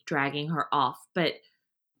see Nick dragging her off. But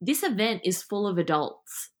this event is full of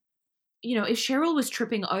adults. If Cheryl was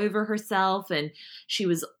tripping over herself and she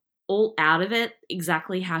was all out of it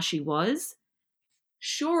exactly how she was,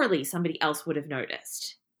 surely somebody else would have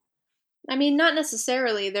noticed. I mean, not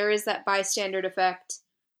necessarily. There is that bystander effect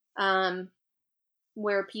um,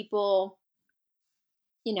 where people,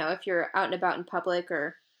 if you're out and about in public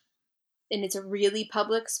or and it's a really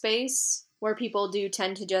public space where people do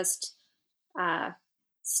tend to just uh,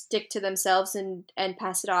 stick to themselves and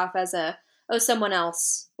pass it off as a, oh, someone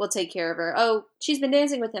else will take care of her. Oh, she's been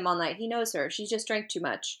dancing with him all night. He knows her. She's just drank too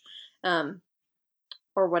much. Um,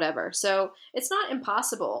 or whatever. So it's not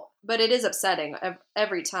impossible, but it is upsetting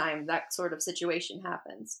every time that sort of situation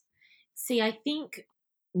happens. See, I think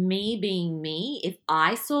me being me, if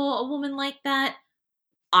I saw a woman like that,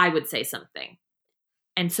 I would say something.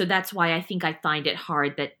 And so that's why I think I find it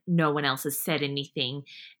hard that no one else has said anything.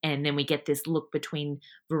 And then we get this look between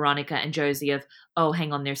Veronica and Josie of, oh,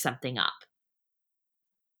 hang on, there's something up.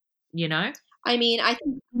 You know? I mean, I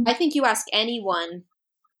think you ask anyone,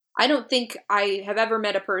 I don't think I have ever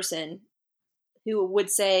met a person who would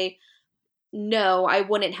say, no, I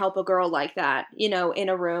wouldn't help a girl like that, in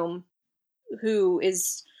a room who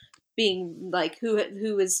is being like who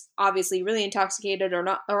is obviously really intoxicated or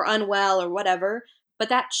not or unwell or whatever, but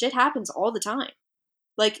that shit happens all the time.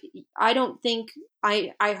 Like I don't think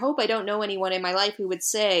I hope I don't know anyone in my life who would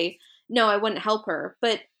say, "No, I wouldn't help her."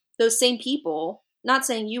 But those same people, not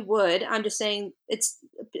saying you would, I'm just saying it's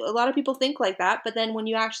a lot of people think like that, but then when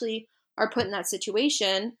you actually are put in that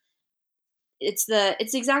situation, it's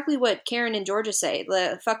exactly what Karen and Georgia say.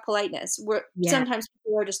 The fuck politeness. Where Yeah. sometimes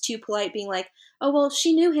people are just too polite, being like, "Oh well,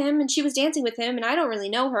 she knew him and she was dancing with him, and I don't really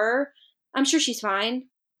know her. I'm sure she's fine.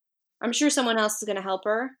 I'm sure someone else is gonna help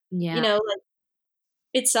her." Yeah. Like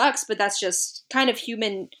it sucks, but that's just kind of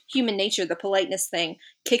human nature. The politeness thing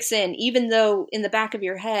kicks in, even though in the back of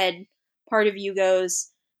your head, part of you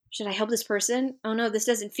goes, "Should I help this person? Oh no, this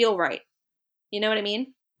doesn't feel right." You know what I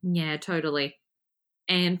mean? Yeah, totally.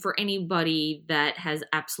 And for anybody that has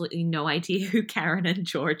absolutely no idea who Karen and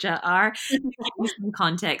Georgia are, to give you some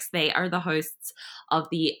context, they are the hosts of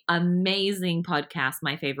the amazing podcast,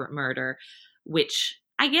 My Favorite Murder, which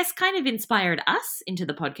I guess kind of inspired us into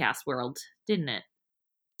the podcast world, didn't it?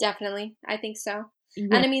 Definitely, I think so.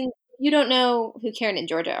 Yeah. And I mean, you don't know who Karen and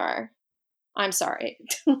Georgia are. I'm sorry.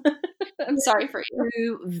 I'm sorry for you.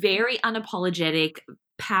 Two very unapologetic,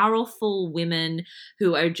 powerful women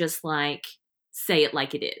who are just like, say it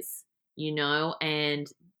like it is, you know? And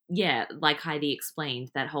yeah, like Heidi explained,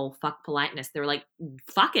 that whole fuck politeness. They're like,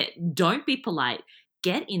 fuck it. Don't be polite.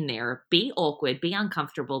 Get in there. Be awkward. Be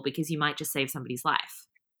uncomfortable because you might just save somebody's life.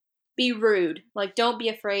 Be rude. Like, don't be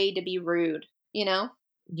afraid to be rude. You know?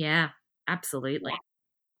 Yeah, absolutely.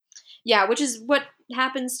 Yeah, which is what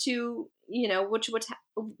happens to blah,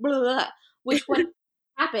 blah, blah, which what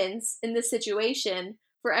happens in this situation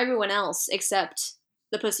for everyone else except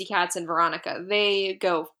the Pussycats and Veronica. They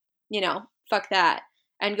go, fuck that,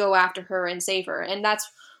 and go after her and save her, and that's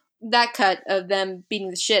that cut of them beating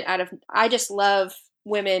the shit out of. I just love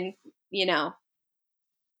women, you know,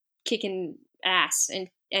 kicking ass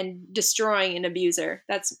and destroying an abuser.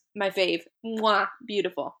 That's my fave. Mwah,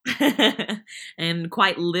 beautiful. And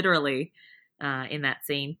quite literally in that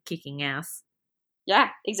scene, kicking ass. Yeah,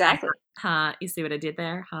 exactly. You see what I did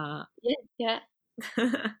there? Yeah, yeah,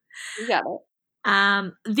 you got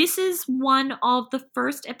it. This is one of the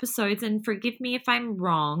first episodes, and forgive me if I'm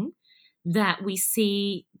wrong, that we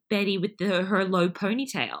see Betty with her low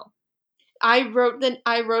ponytail. I wrote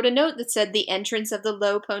a note that said the entrance of the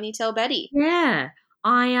low ponytail Betty. Yeah.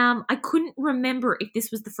 I couldn't remember if this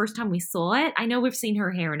was the first time we saw it. I know we've seen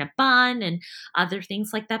her hair in a bun and other things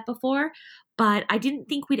like that before, but I didn't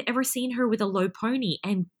think we'd ever seen her with a low pony.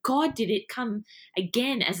 And God, did it come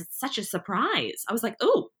again as such a surprise. I was like,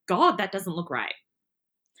 oh God, that doesn't look right.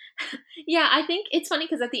 Yeah, I think it's funny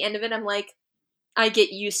because at the end of it, I'm like, I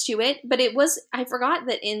get used to it. But I forgot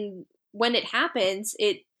that in when it happens,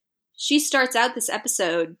 she starts out this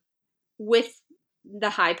episode with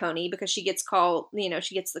the high pony because she gets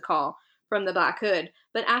the call from the Black Hood.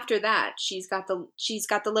 But after that, she's got the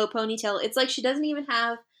low ponytail. It's like she doesn't even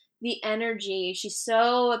have the energy. She's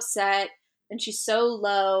so upset and she's so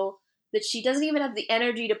low that she doesn't even have the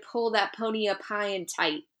energy to pull that pony up high and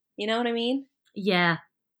tight. You know what I mean? Yeah.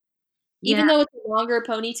 Yeah. Even though it's a longer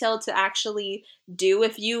ponytail to actually do,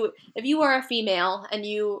 if you are a female and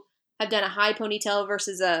you have done a high ponytail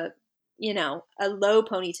versus a low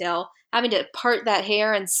ponytail, having to part that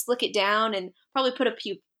hair and slick it down and probably put a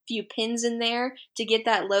few pins in there to get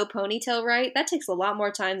that low ponytail right, that takes a lot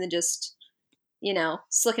more time than just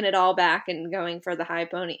slicking it all back and going for the high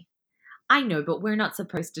pony. I know, but we're not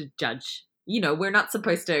supposed to judge. We're not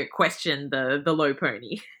supposed to question the low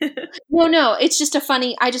pony. No, it's just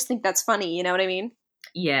I just think that's funny, you know what I mean?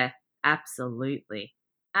 Yeah, absolutely.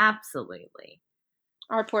 Absolutely.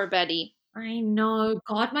 Our poor Betty. I know.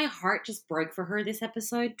 God, my heart just broke for her this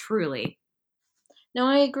episode, truly. No,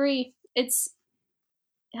 I agree.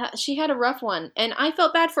 She had a rough one, and I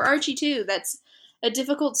felt bad for Archie too. That's a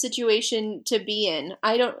difficult situation to be in.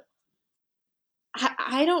 I don't.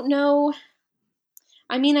 I don't know.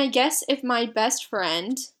 I mean, I guess if my best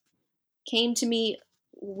friend came to me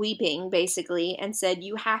weeping basically and said,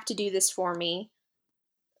 "You have to do this for me,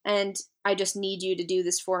 and I just need you to do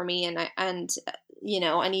this for me, and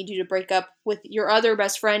I need you to break up with your other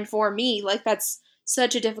best friend for me." Like that's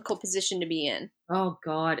such a difficult position to be in. Oh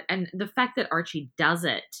God. And the fact that Archie does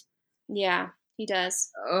it. Yeah, he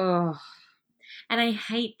does. Oh. And I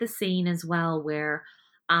hate the scene as well where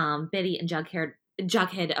Betty and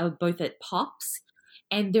Jughead are both at Pops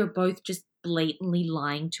and they're both just blatantly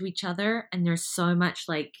lying to each other and there's so much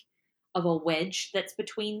like of a wedge that's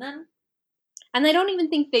between them. And I don't even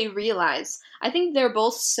think they realize. I think they're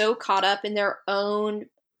both so caught up in their own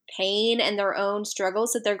pain and their own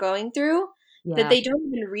struggles that they're going through that Yeah. they don't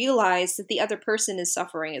even realize that the other person is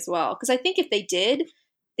suffering as well. Because I think if they did,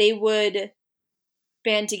 they would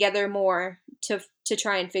band together more to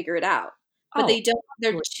try and figure it out. But Oh, they don't.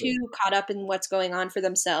 They're absolutely. too caught up in what's going on for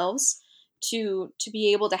themselves to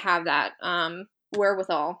be able to have that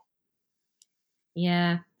wherewithal.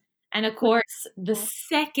 Yeah. And of Which, course, the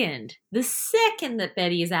second that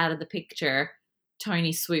Betty is out of the picture,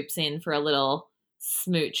 Tony swoops in for a little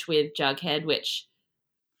smooch with Jughead, which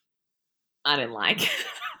I didn't like.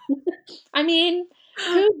 I mean,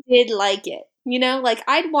 who did like it? Like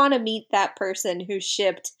I'd want to meet that person who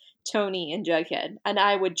shipped Tony and Jughead, and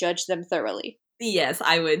I would judge them thoroughly. Yes,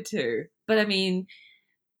 I would too. But I mean,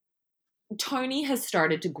 Tony has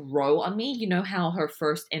started to grow on me. You know how her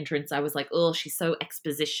first entrance, I was like, oh, she's so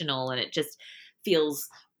expositional and it just feels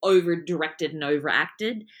over directed and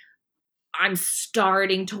overacted. I'm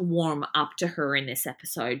starting to warm up to her in this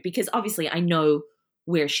episode because obviously I know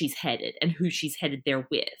where she's headed and who she's headed there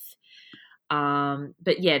with.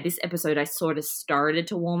 But yeah, this episode I sort of started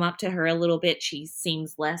to warm up to her a little bit. She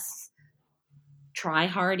seems less try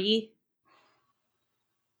hardy,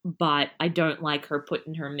 but I don't like her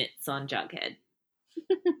putting her mitts on Jughead.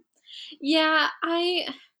 Yeah, I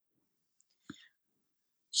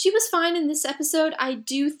she was fine in this episode. I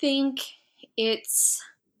do think it's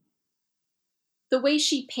the way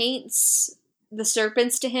she paints the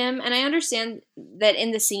serpents to him, and I understand that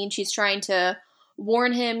in the scene she's trying to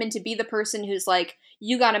warn him and to be the person who's like,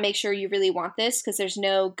 you got to make sure you really want this because there's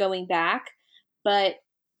no going back. But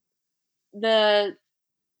the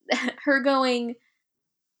her going,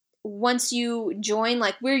 once you join,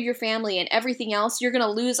 like, we're your family and everything else, you're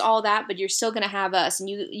gonna lose all that, but you're still gonna have us, and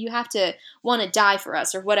you have to want to die for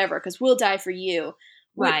us or whatever because we'll die for you.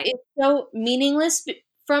 Right. It's so meaningless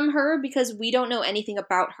from her because we don't know anything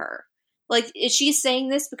about her. Like, is she saying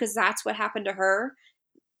this because that's what happened to her?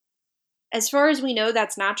 As far as we know,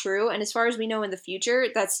 that's not true, and as far as we know in the future,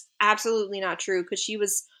 that's absolutely not true because she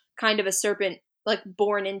was kind of a serpent, like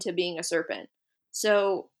born into being a serpent.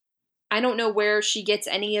 So I don't know where she gets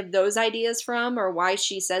any of those ideas from or why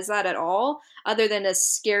she says that at all, other than a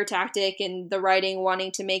scare tactic and the writing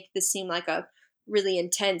wanting to make this seem like a really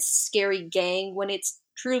intense, scary gang when it's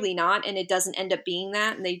truly not, and it doesn't end up being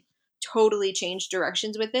that, and they totally change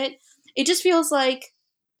directions with it. It just feels like,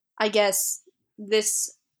 I guess,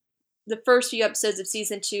 the first few episodes of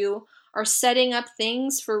season 2 are setting up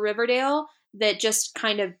things for Riverdale that just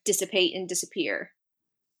kind of dissipate and disappear.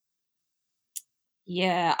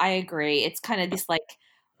 Yeah, I agree. It's kind of this like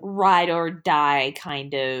ride or die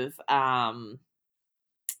kind of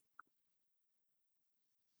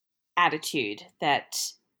attitude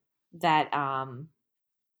that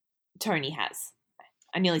Tony has.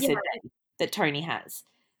 I nearly Yeah. said that Tony has.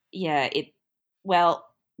 Yeah, it well,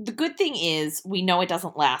 the good thing is we know it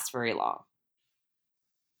doesn't last very long.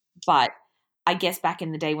 But I guess back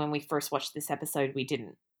in the day when we first watched this episode we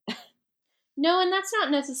didn't. No, and that's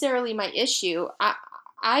not necessarily my issue.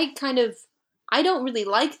 I kind of I don't really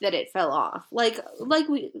like that it fell off. Like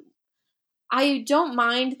we I don't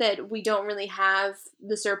mind that we don't really have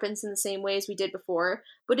the serpents in the same way as we did before,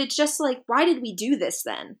 but it's just like, why did we do this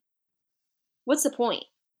then? What's the point?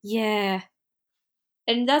 Yeah.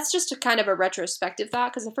 And that's just a kind of a retrospective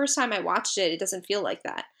thought because the first time I watched it, it doesn't feel like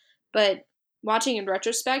that. But watching in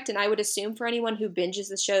retrospect, and I would assume for anyone who binges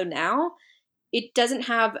the show now, it doesn't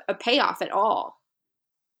have a payoff at all.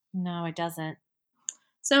 No, it doesn't.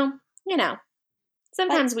 So, you know, But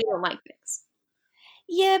sometimes we don't like things.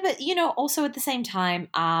 yeah, but also at the same time,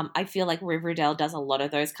 I feel like Riverdale does a lot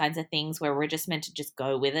of those kinds of things where we're just meant to just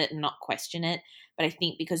go with it and not question it. But I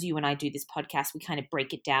think because you and I do this podcast, we kind of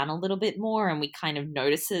break it down a little bit more and we kind of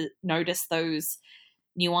notice those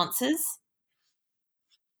nuances.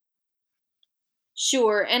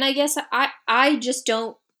 Sure, and I guess I just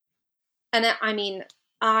don't, and I mean,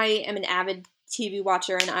 I am an avid TV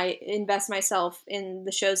watcher and I invest myself in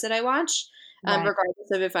the shows that I watch. Right.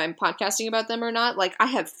 regardless of if I'm podcasting about them or not. Like, I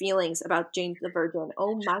have feelings about Jane the Virgin.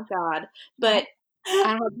 Oh my God. But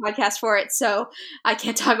I don't have a podcast for it, so I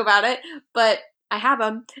can't talk about it. But I have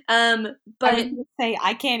them. I was But going to say,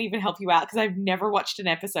 I can't even help you out because I've never watched an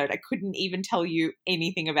episode. I couldn't even tell you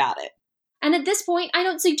anything about it. and at this point, I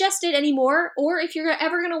don't suggest it anymore. Or if you're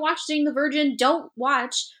ever going to watch Jane the Virgin, don't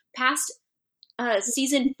watch past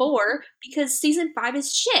season 4 because season 5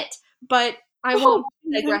 is shit. But I Oh, won't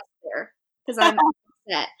Jesus. digress there because I'm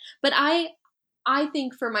upset. But I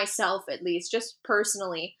think for myself at least, just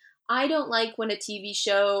personally, I don't like when a TV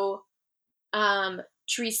show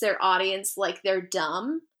treats their audience like they're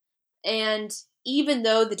dumb. And even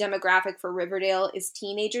though the demographic for Riverdale is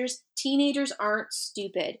teenagers, teenagers aren't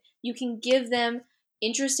stupid. You can give them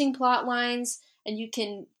interesting plot lines and you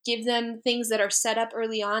can give them things that are set up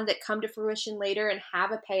early on that come to fruition later and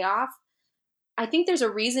have a payoff. I think there's a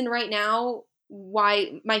reason right now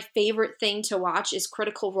why my favorite thing to watch is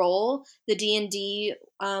Critical Role, the D&D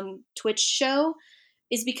Twitch show,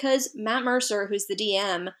 is because Matt Mercer, who's the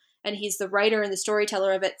DM, and he's the writer and the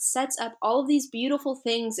storyteller of it, sets up all of these beautiful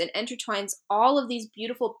things and intertwines all of these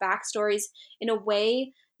beautiful backstories in a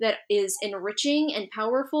way that is enriching and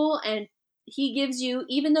powerful. And he gives you,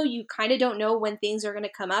 even though you kind of don't know when things are going to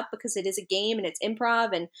come up because it is a game and it's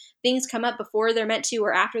improv and things come up before they're meant to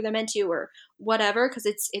or after they're meant to or whatever, because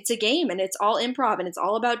it's a game and it's all improv and it's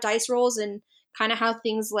all about dice rolls and kind of how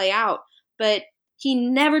things lay out. But he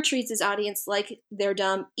never treats his audience like they're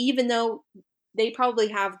dumb, even though they probably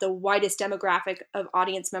have the widest demographic of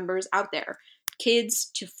audience members out there. Kids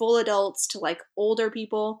to full adults to like older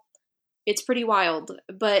people. It's pretty wild.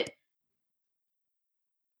 But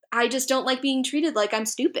I just don't like being treated like I'm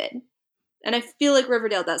stupid. And I feel like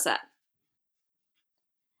Riverdale does that.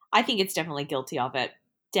 I think it's definitely guilty of it.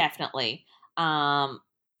 Definitely. I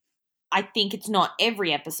think it's not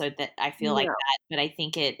every episode that I feel like No. that, but I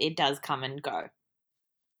think it does come and go.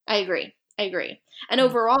 I agree. I agree. And Mm.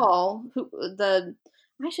 overall,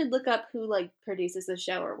 I should look up who like produces the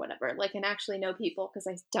show or whatever, like and actually know people because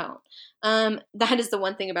I don't. That is the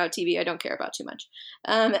one thing about TV I don't care about too much.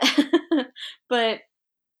 Um, but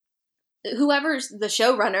whoever's the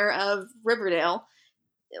showrunner of Riverdale,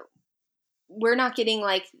 we're not getting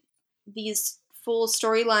like these full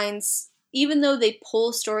storylines. Even though they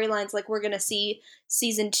pull storylines, like we're gonna see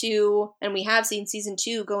season 2, and we have seen season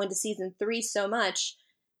 2 go into season 3 so much,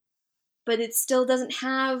 but it still doesn't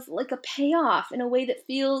have like a payoff in a way that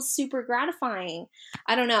feels super gratifying.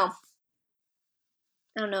 I don't know.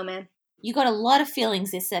 I don't know, man. You got a lot of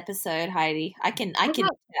feelings this episode, Heidi. I I can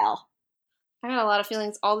got, tell. I got a lot of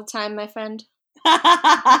feelings all the time, my friend.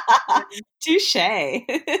 Touche. I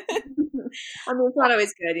mean, it's not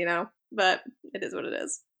always good, but it is what it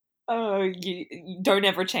is. Oh, you don't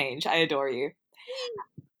ever change. I adore you.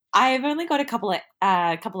 I've only got a couple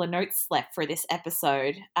of notes left for this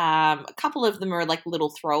episode. A couple of them are like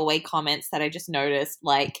little throwaway comments that I just noticed,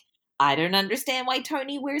 like I don't understand why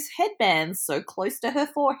Tony wears headbands so close to her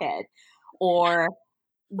forehead, or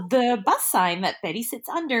the bus sign that Betty sits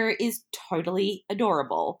under is totally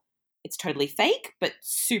adorable. It's totally fake, but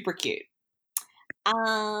super cute.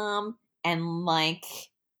 And like,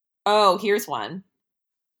 oh, here's one.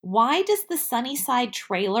 Why does the Sunnyside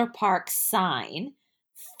Trailer Park sign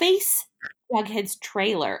face Jughead's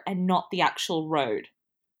trailer and not the actual road?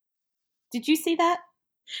 Did you see that?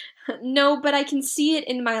 No, but I can see it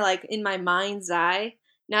in my mind's eye.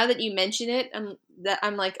 Now that you mention it,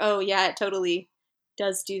 I'm like, oh yeah, it totally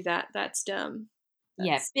does do that. That's dumb.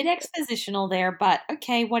 Yeah, That's bit expositional there, but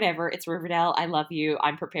okay, whatever. It's Riverdale. I love you.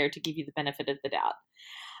 I'm prepared to give you the benefit of the doubt.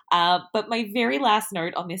 But my very last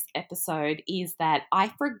note on this episode is that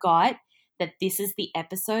I forgot that this is the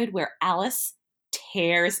episode where Alice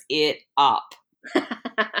tears it up.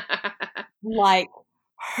 Like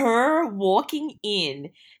her walking in,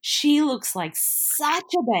 she looks like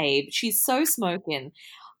such a babe. She's so smoking.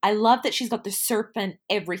 I love that she's got the serpent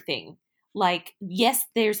everything. Like, yes,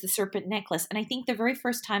 there's the serpent necklace. And I think the very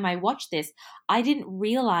first time I watched this, I didn't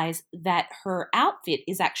realize that her outfit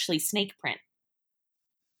is actually snake print.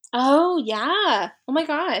 Oh yeah. Oh my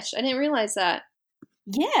gosh, I didn't realize that.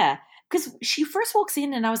 Yeah, because she first walks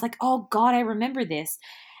in and I was like, oh God, I remember this.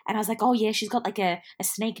 And I was like, oh yeah, she's got like a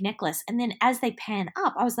snake necklace. And then as they pan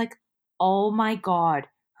up, I was like, oh my God,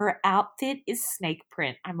 her outfit is snake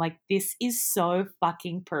print. I'm like, this is so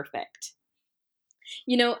fucking perfect.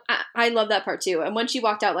 I love that part too. And when she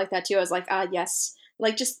walked out like that too, I was like, ah, yes.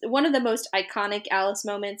 Like just one of the most iconic Alice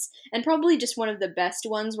moments, and probably just one of the best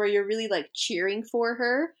ones where you're really like cheering for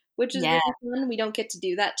her, which is Yeah. really fun. We don't get to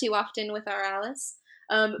do that too often with our Alice.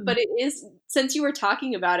 But it is, since you were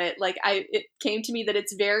talking about it, like it came to me that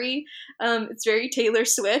it's very Taylor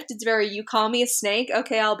Swift. It's very, you call me a snake,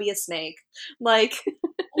 okay, I'll be a snake. Like,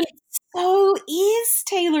 It so is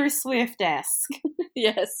Taylor Swift-esque.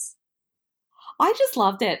 yes, I just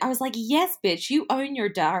loved it. I was like, yes, bitch, you own your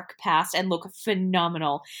dark past and look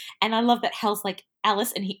phenomenal. And I love that Hal's like,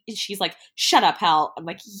 Alice, and she's like, shut up, Hal. I'm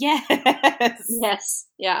like, yes. yes,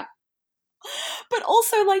 yeah. But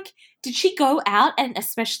also, like, did she go out and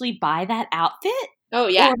especially buy that outfit? Oh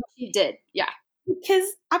yeah, Or she did. Yeah. because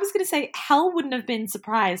I was going to say, Hal wouldn't have been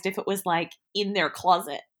surprised if it was like in their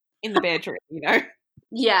closet in the bedroom, you know?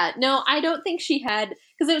 Yeah, no, I don't think she had,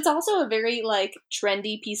 because it was also a very like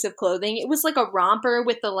trendy piece of clothing. It was like a romper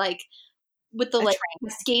with the A like train.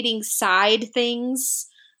 skating side things.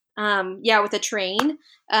 Yeah, with a train.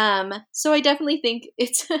 So I definitely think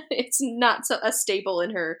it's it's not a staple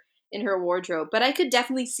in her wardrobe, but I could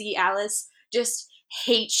definitely see Alice just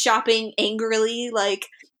hate shopping angrily, like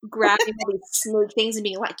grabbing all these snake things and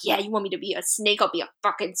being like, "Yeah, you want me to be a snake? I'll be a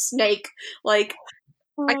fucking snake." Like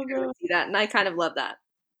I Oh, could really God. see that, and I kind of love that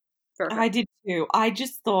for her. I did too. I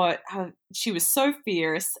just thought she was so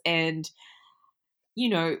fierce, and, you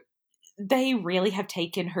know, they really have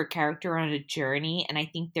taken her character on a journey, and I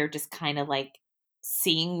think they're just kind of like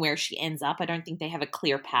seeing where she ends up. I don't think they have a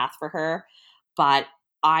clear path for her, but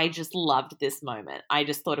I just loved this moment. I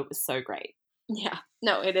just thought it was so great. Yeah,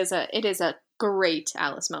 no, it is a great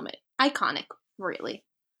Alice moment, iconic, really.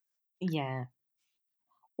 Yeah.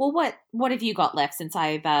 Well, what have you got left since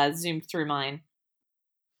I've zoomed through mine?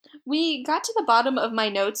 We got to the bottom of my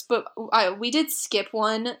notes, but we did skip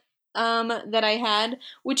one that I had,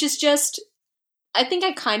 which is just, I think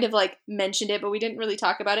I kind of like mentioned it, but we didn't really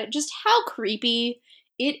talk about it. Just how creepy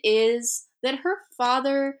it is that her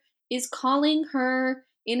father is calling her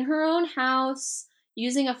in her own house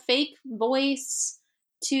using a fake voice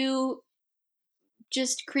to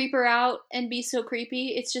just creep her out and be so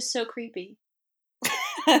creepy. It's just so creepy.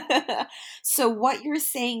 So what you're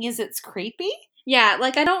saying is it's creepy? Yeah,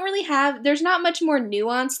 like I don't really have, there's not much more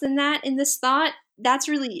nuance than that in this thought. That's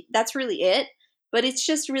really it, but it's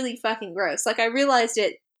just really fucking gross. Like I realized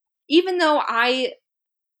it even though I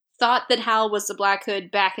thought that Hal was the Black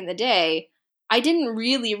Hood back in the day, I didn't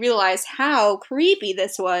really realize how creepy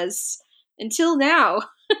this was until now.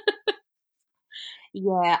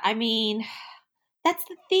 Yeah, I mean, that's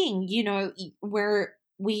the thing, where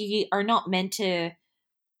we are not meant to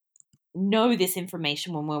know this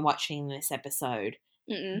information when we're watching this episode.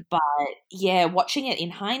 Mm-mm. But yeah, watching it in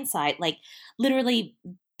hindsight, like literally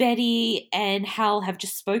Betty and Hal have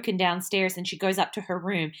just spoken downstairs and she goes up to her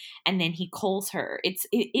room and then he calls her. It's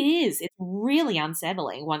really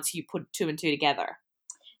unsettling once you put two and two together.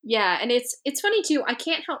 Yeah, and it's funny too. I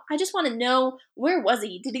can't help. I just want to know, where was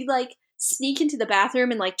he? Did he like sneak into the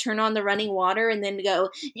bathroom and like turn on the running water and then go,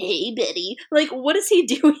 "Hey, Betty"? Like, what is he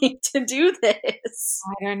doing to do this?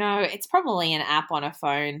 I don't know. It's probably an app on a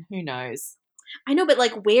phone. Who knows? I know, but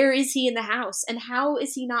like, where is he in the house? And how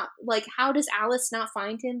is he not like? How does Alice not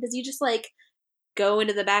find him? Does he just like go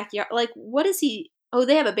into the backyard? Like, what is he? Oh,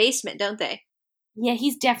 they have a basement, don't they? Yeah,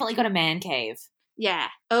 he's definitely got a man cave. Yeah.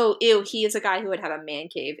 Oh, ew. He is a guy who would have a man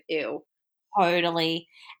cave. Ew. Totally.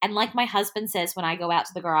 And like my husband says when I go out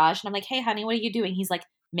to the garage and I'm like, hey, honey, what are you doing? He's like,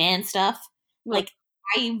 man stuff. Ugh. Like,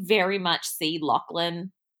 I very much see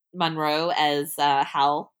Lachlan Monroe as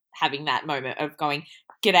Hal having that moment of going,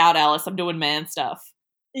 get out, Alice, I'm doing man stuff.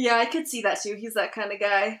 Yeah, I could see that too. He's that kind of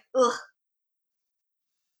guy. Ugh.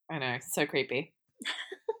 I know, so creepy.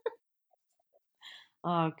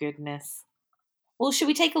 Oh, goodness. Well, should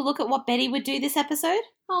we take a look at what Betty would do this episode?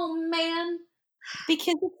 Oh man.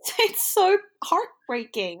 Because it's so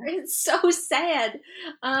heartbreaking. It's so sad.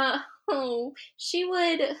 Oh, she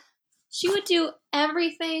would do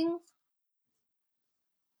everything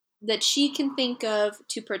that she can think of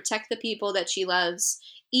to protect the people that she loves,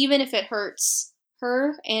 even if it hurts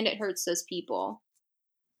her and it hurts those people.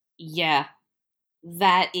 Yeah,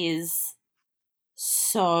 that is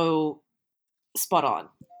so spot on.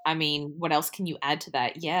 I mean, what else can you add to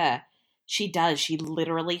that? Yeah, she does. She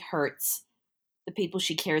literally hurts the people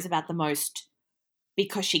she cares about the most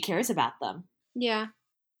because she cares about them. Yeah,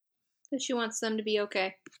 because she wants them to be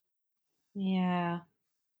okay. Yeah.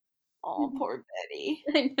 Oh, poor Betty.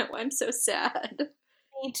 I know, I'm so sad.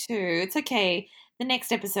 Me too. It's okay. The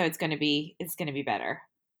next episode's gonna be better.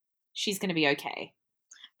 She's gonna be okay.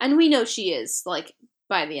 And we know she is, like,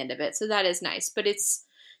 by the end of it, so that is nice. But it's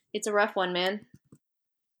a rough one, man.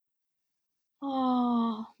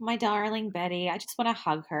 Oh, my darling Betty. I just want to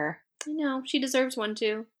hug her. I know, she deserves one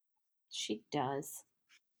too. She does.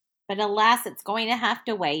 But alas, it's going to have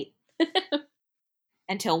to wait.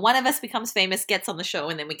 until one of us becomes famous, gets on the show,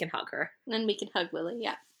 and then we can hug her. And then we can hug Lily,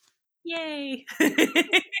 yeah. Yay.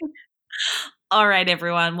 All right,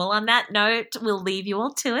 everyone. Well, on that note, we'll leave you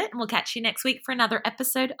all to it, and we'll catch you next week for another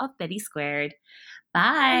episode of Betty Squared.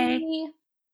 Bye. Bye.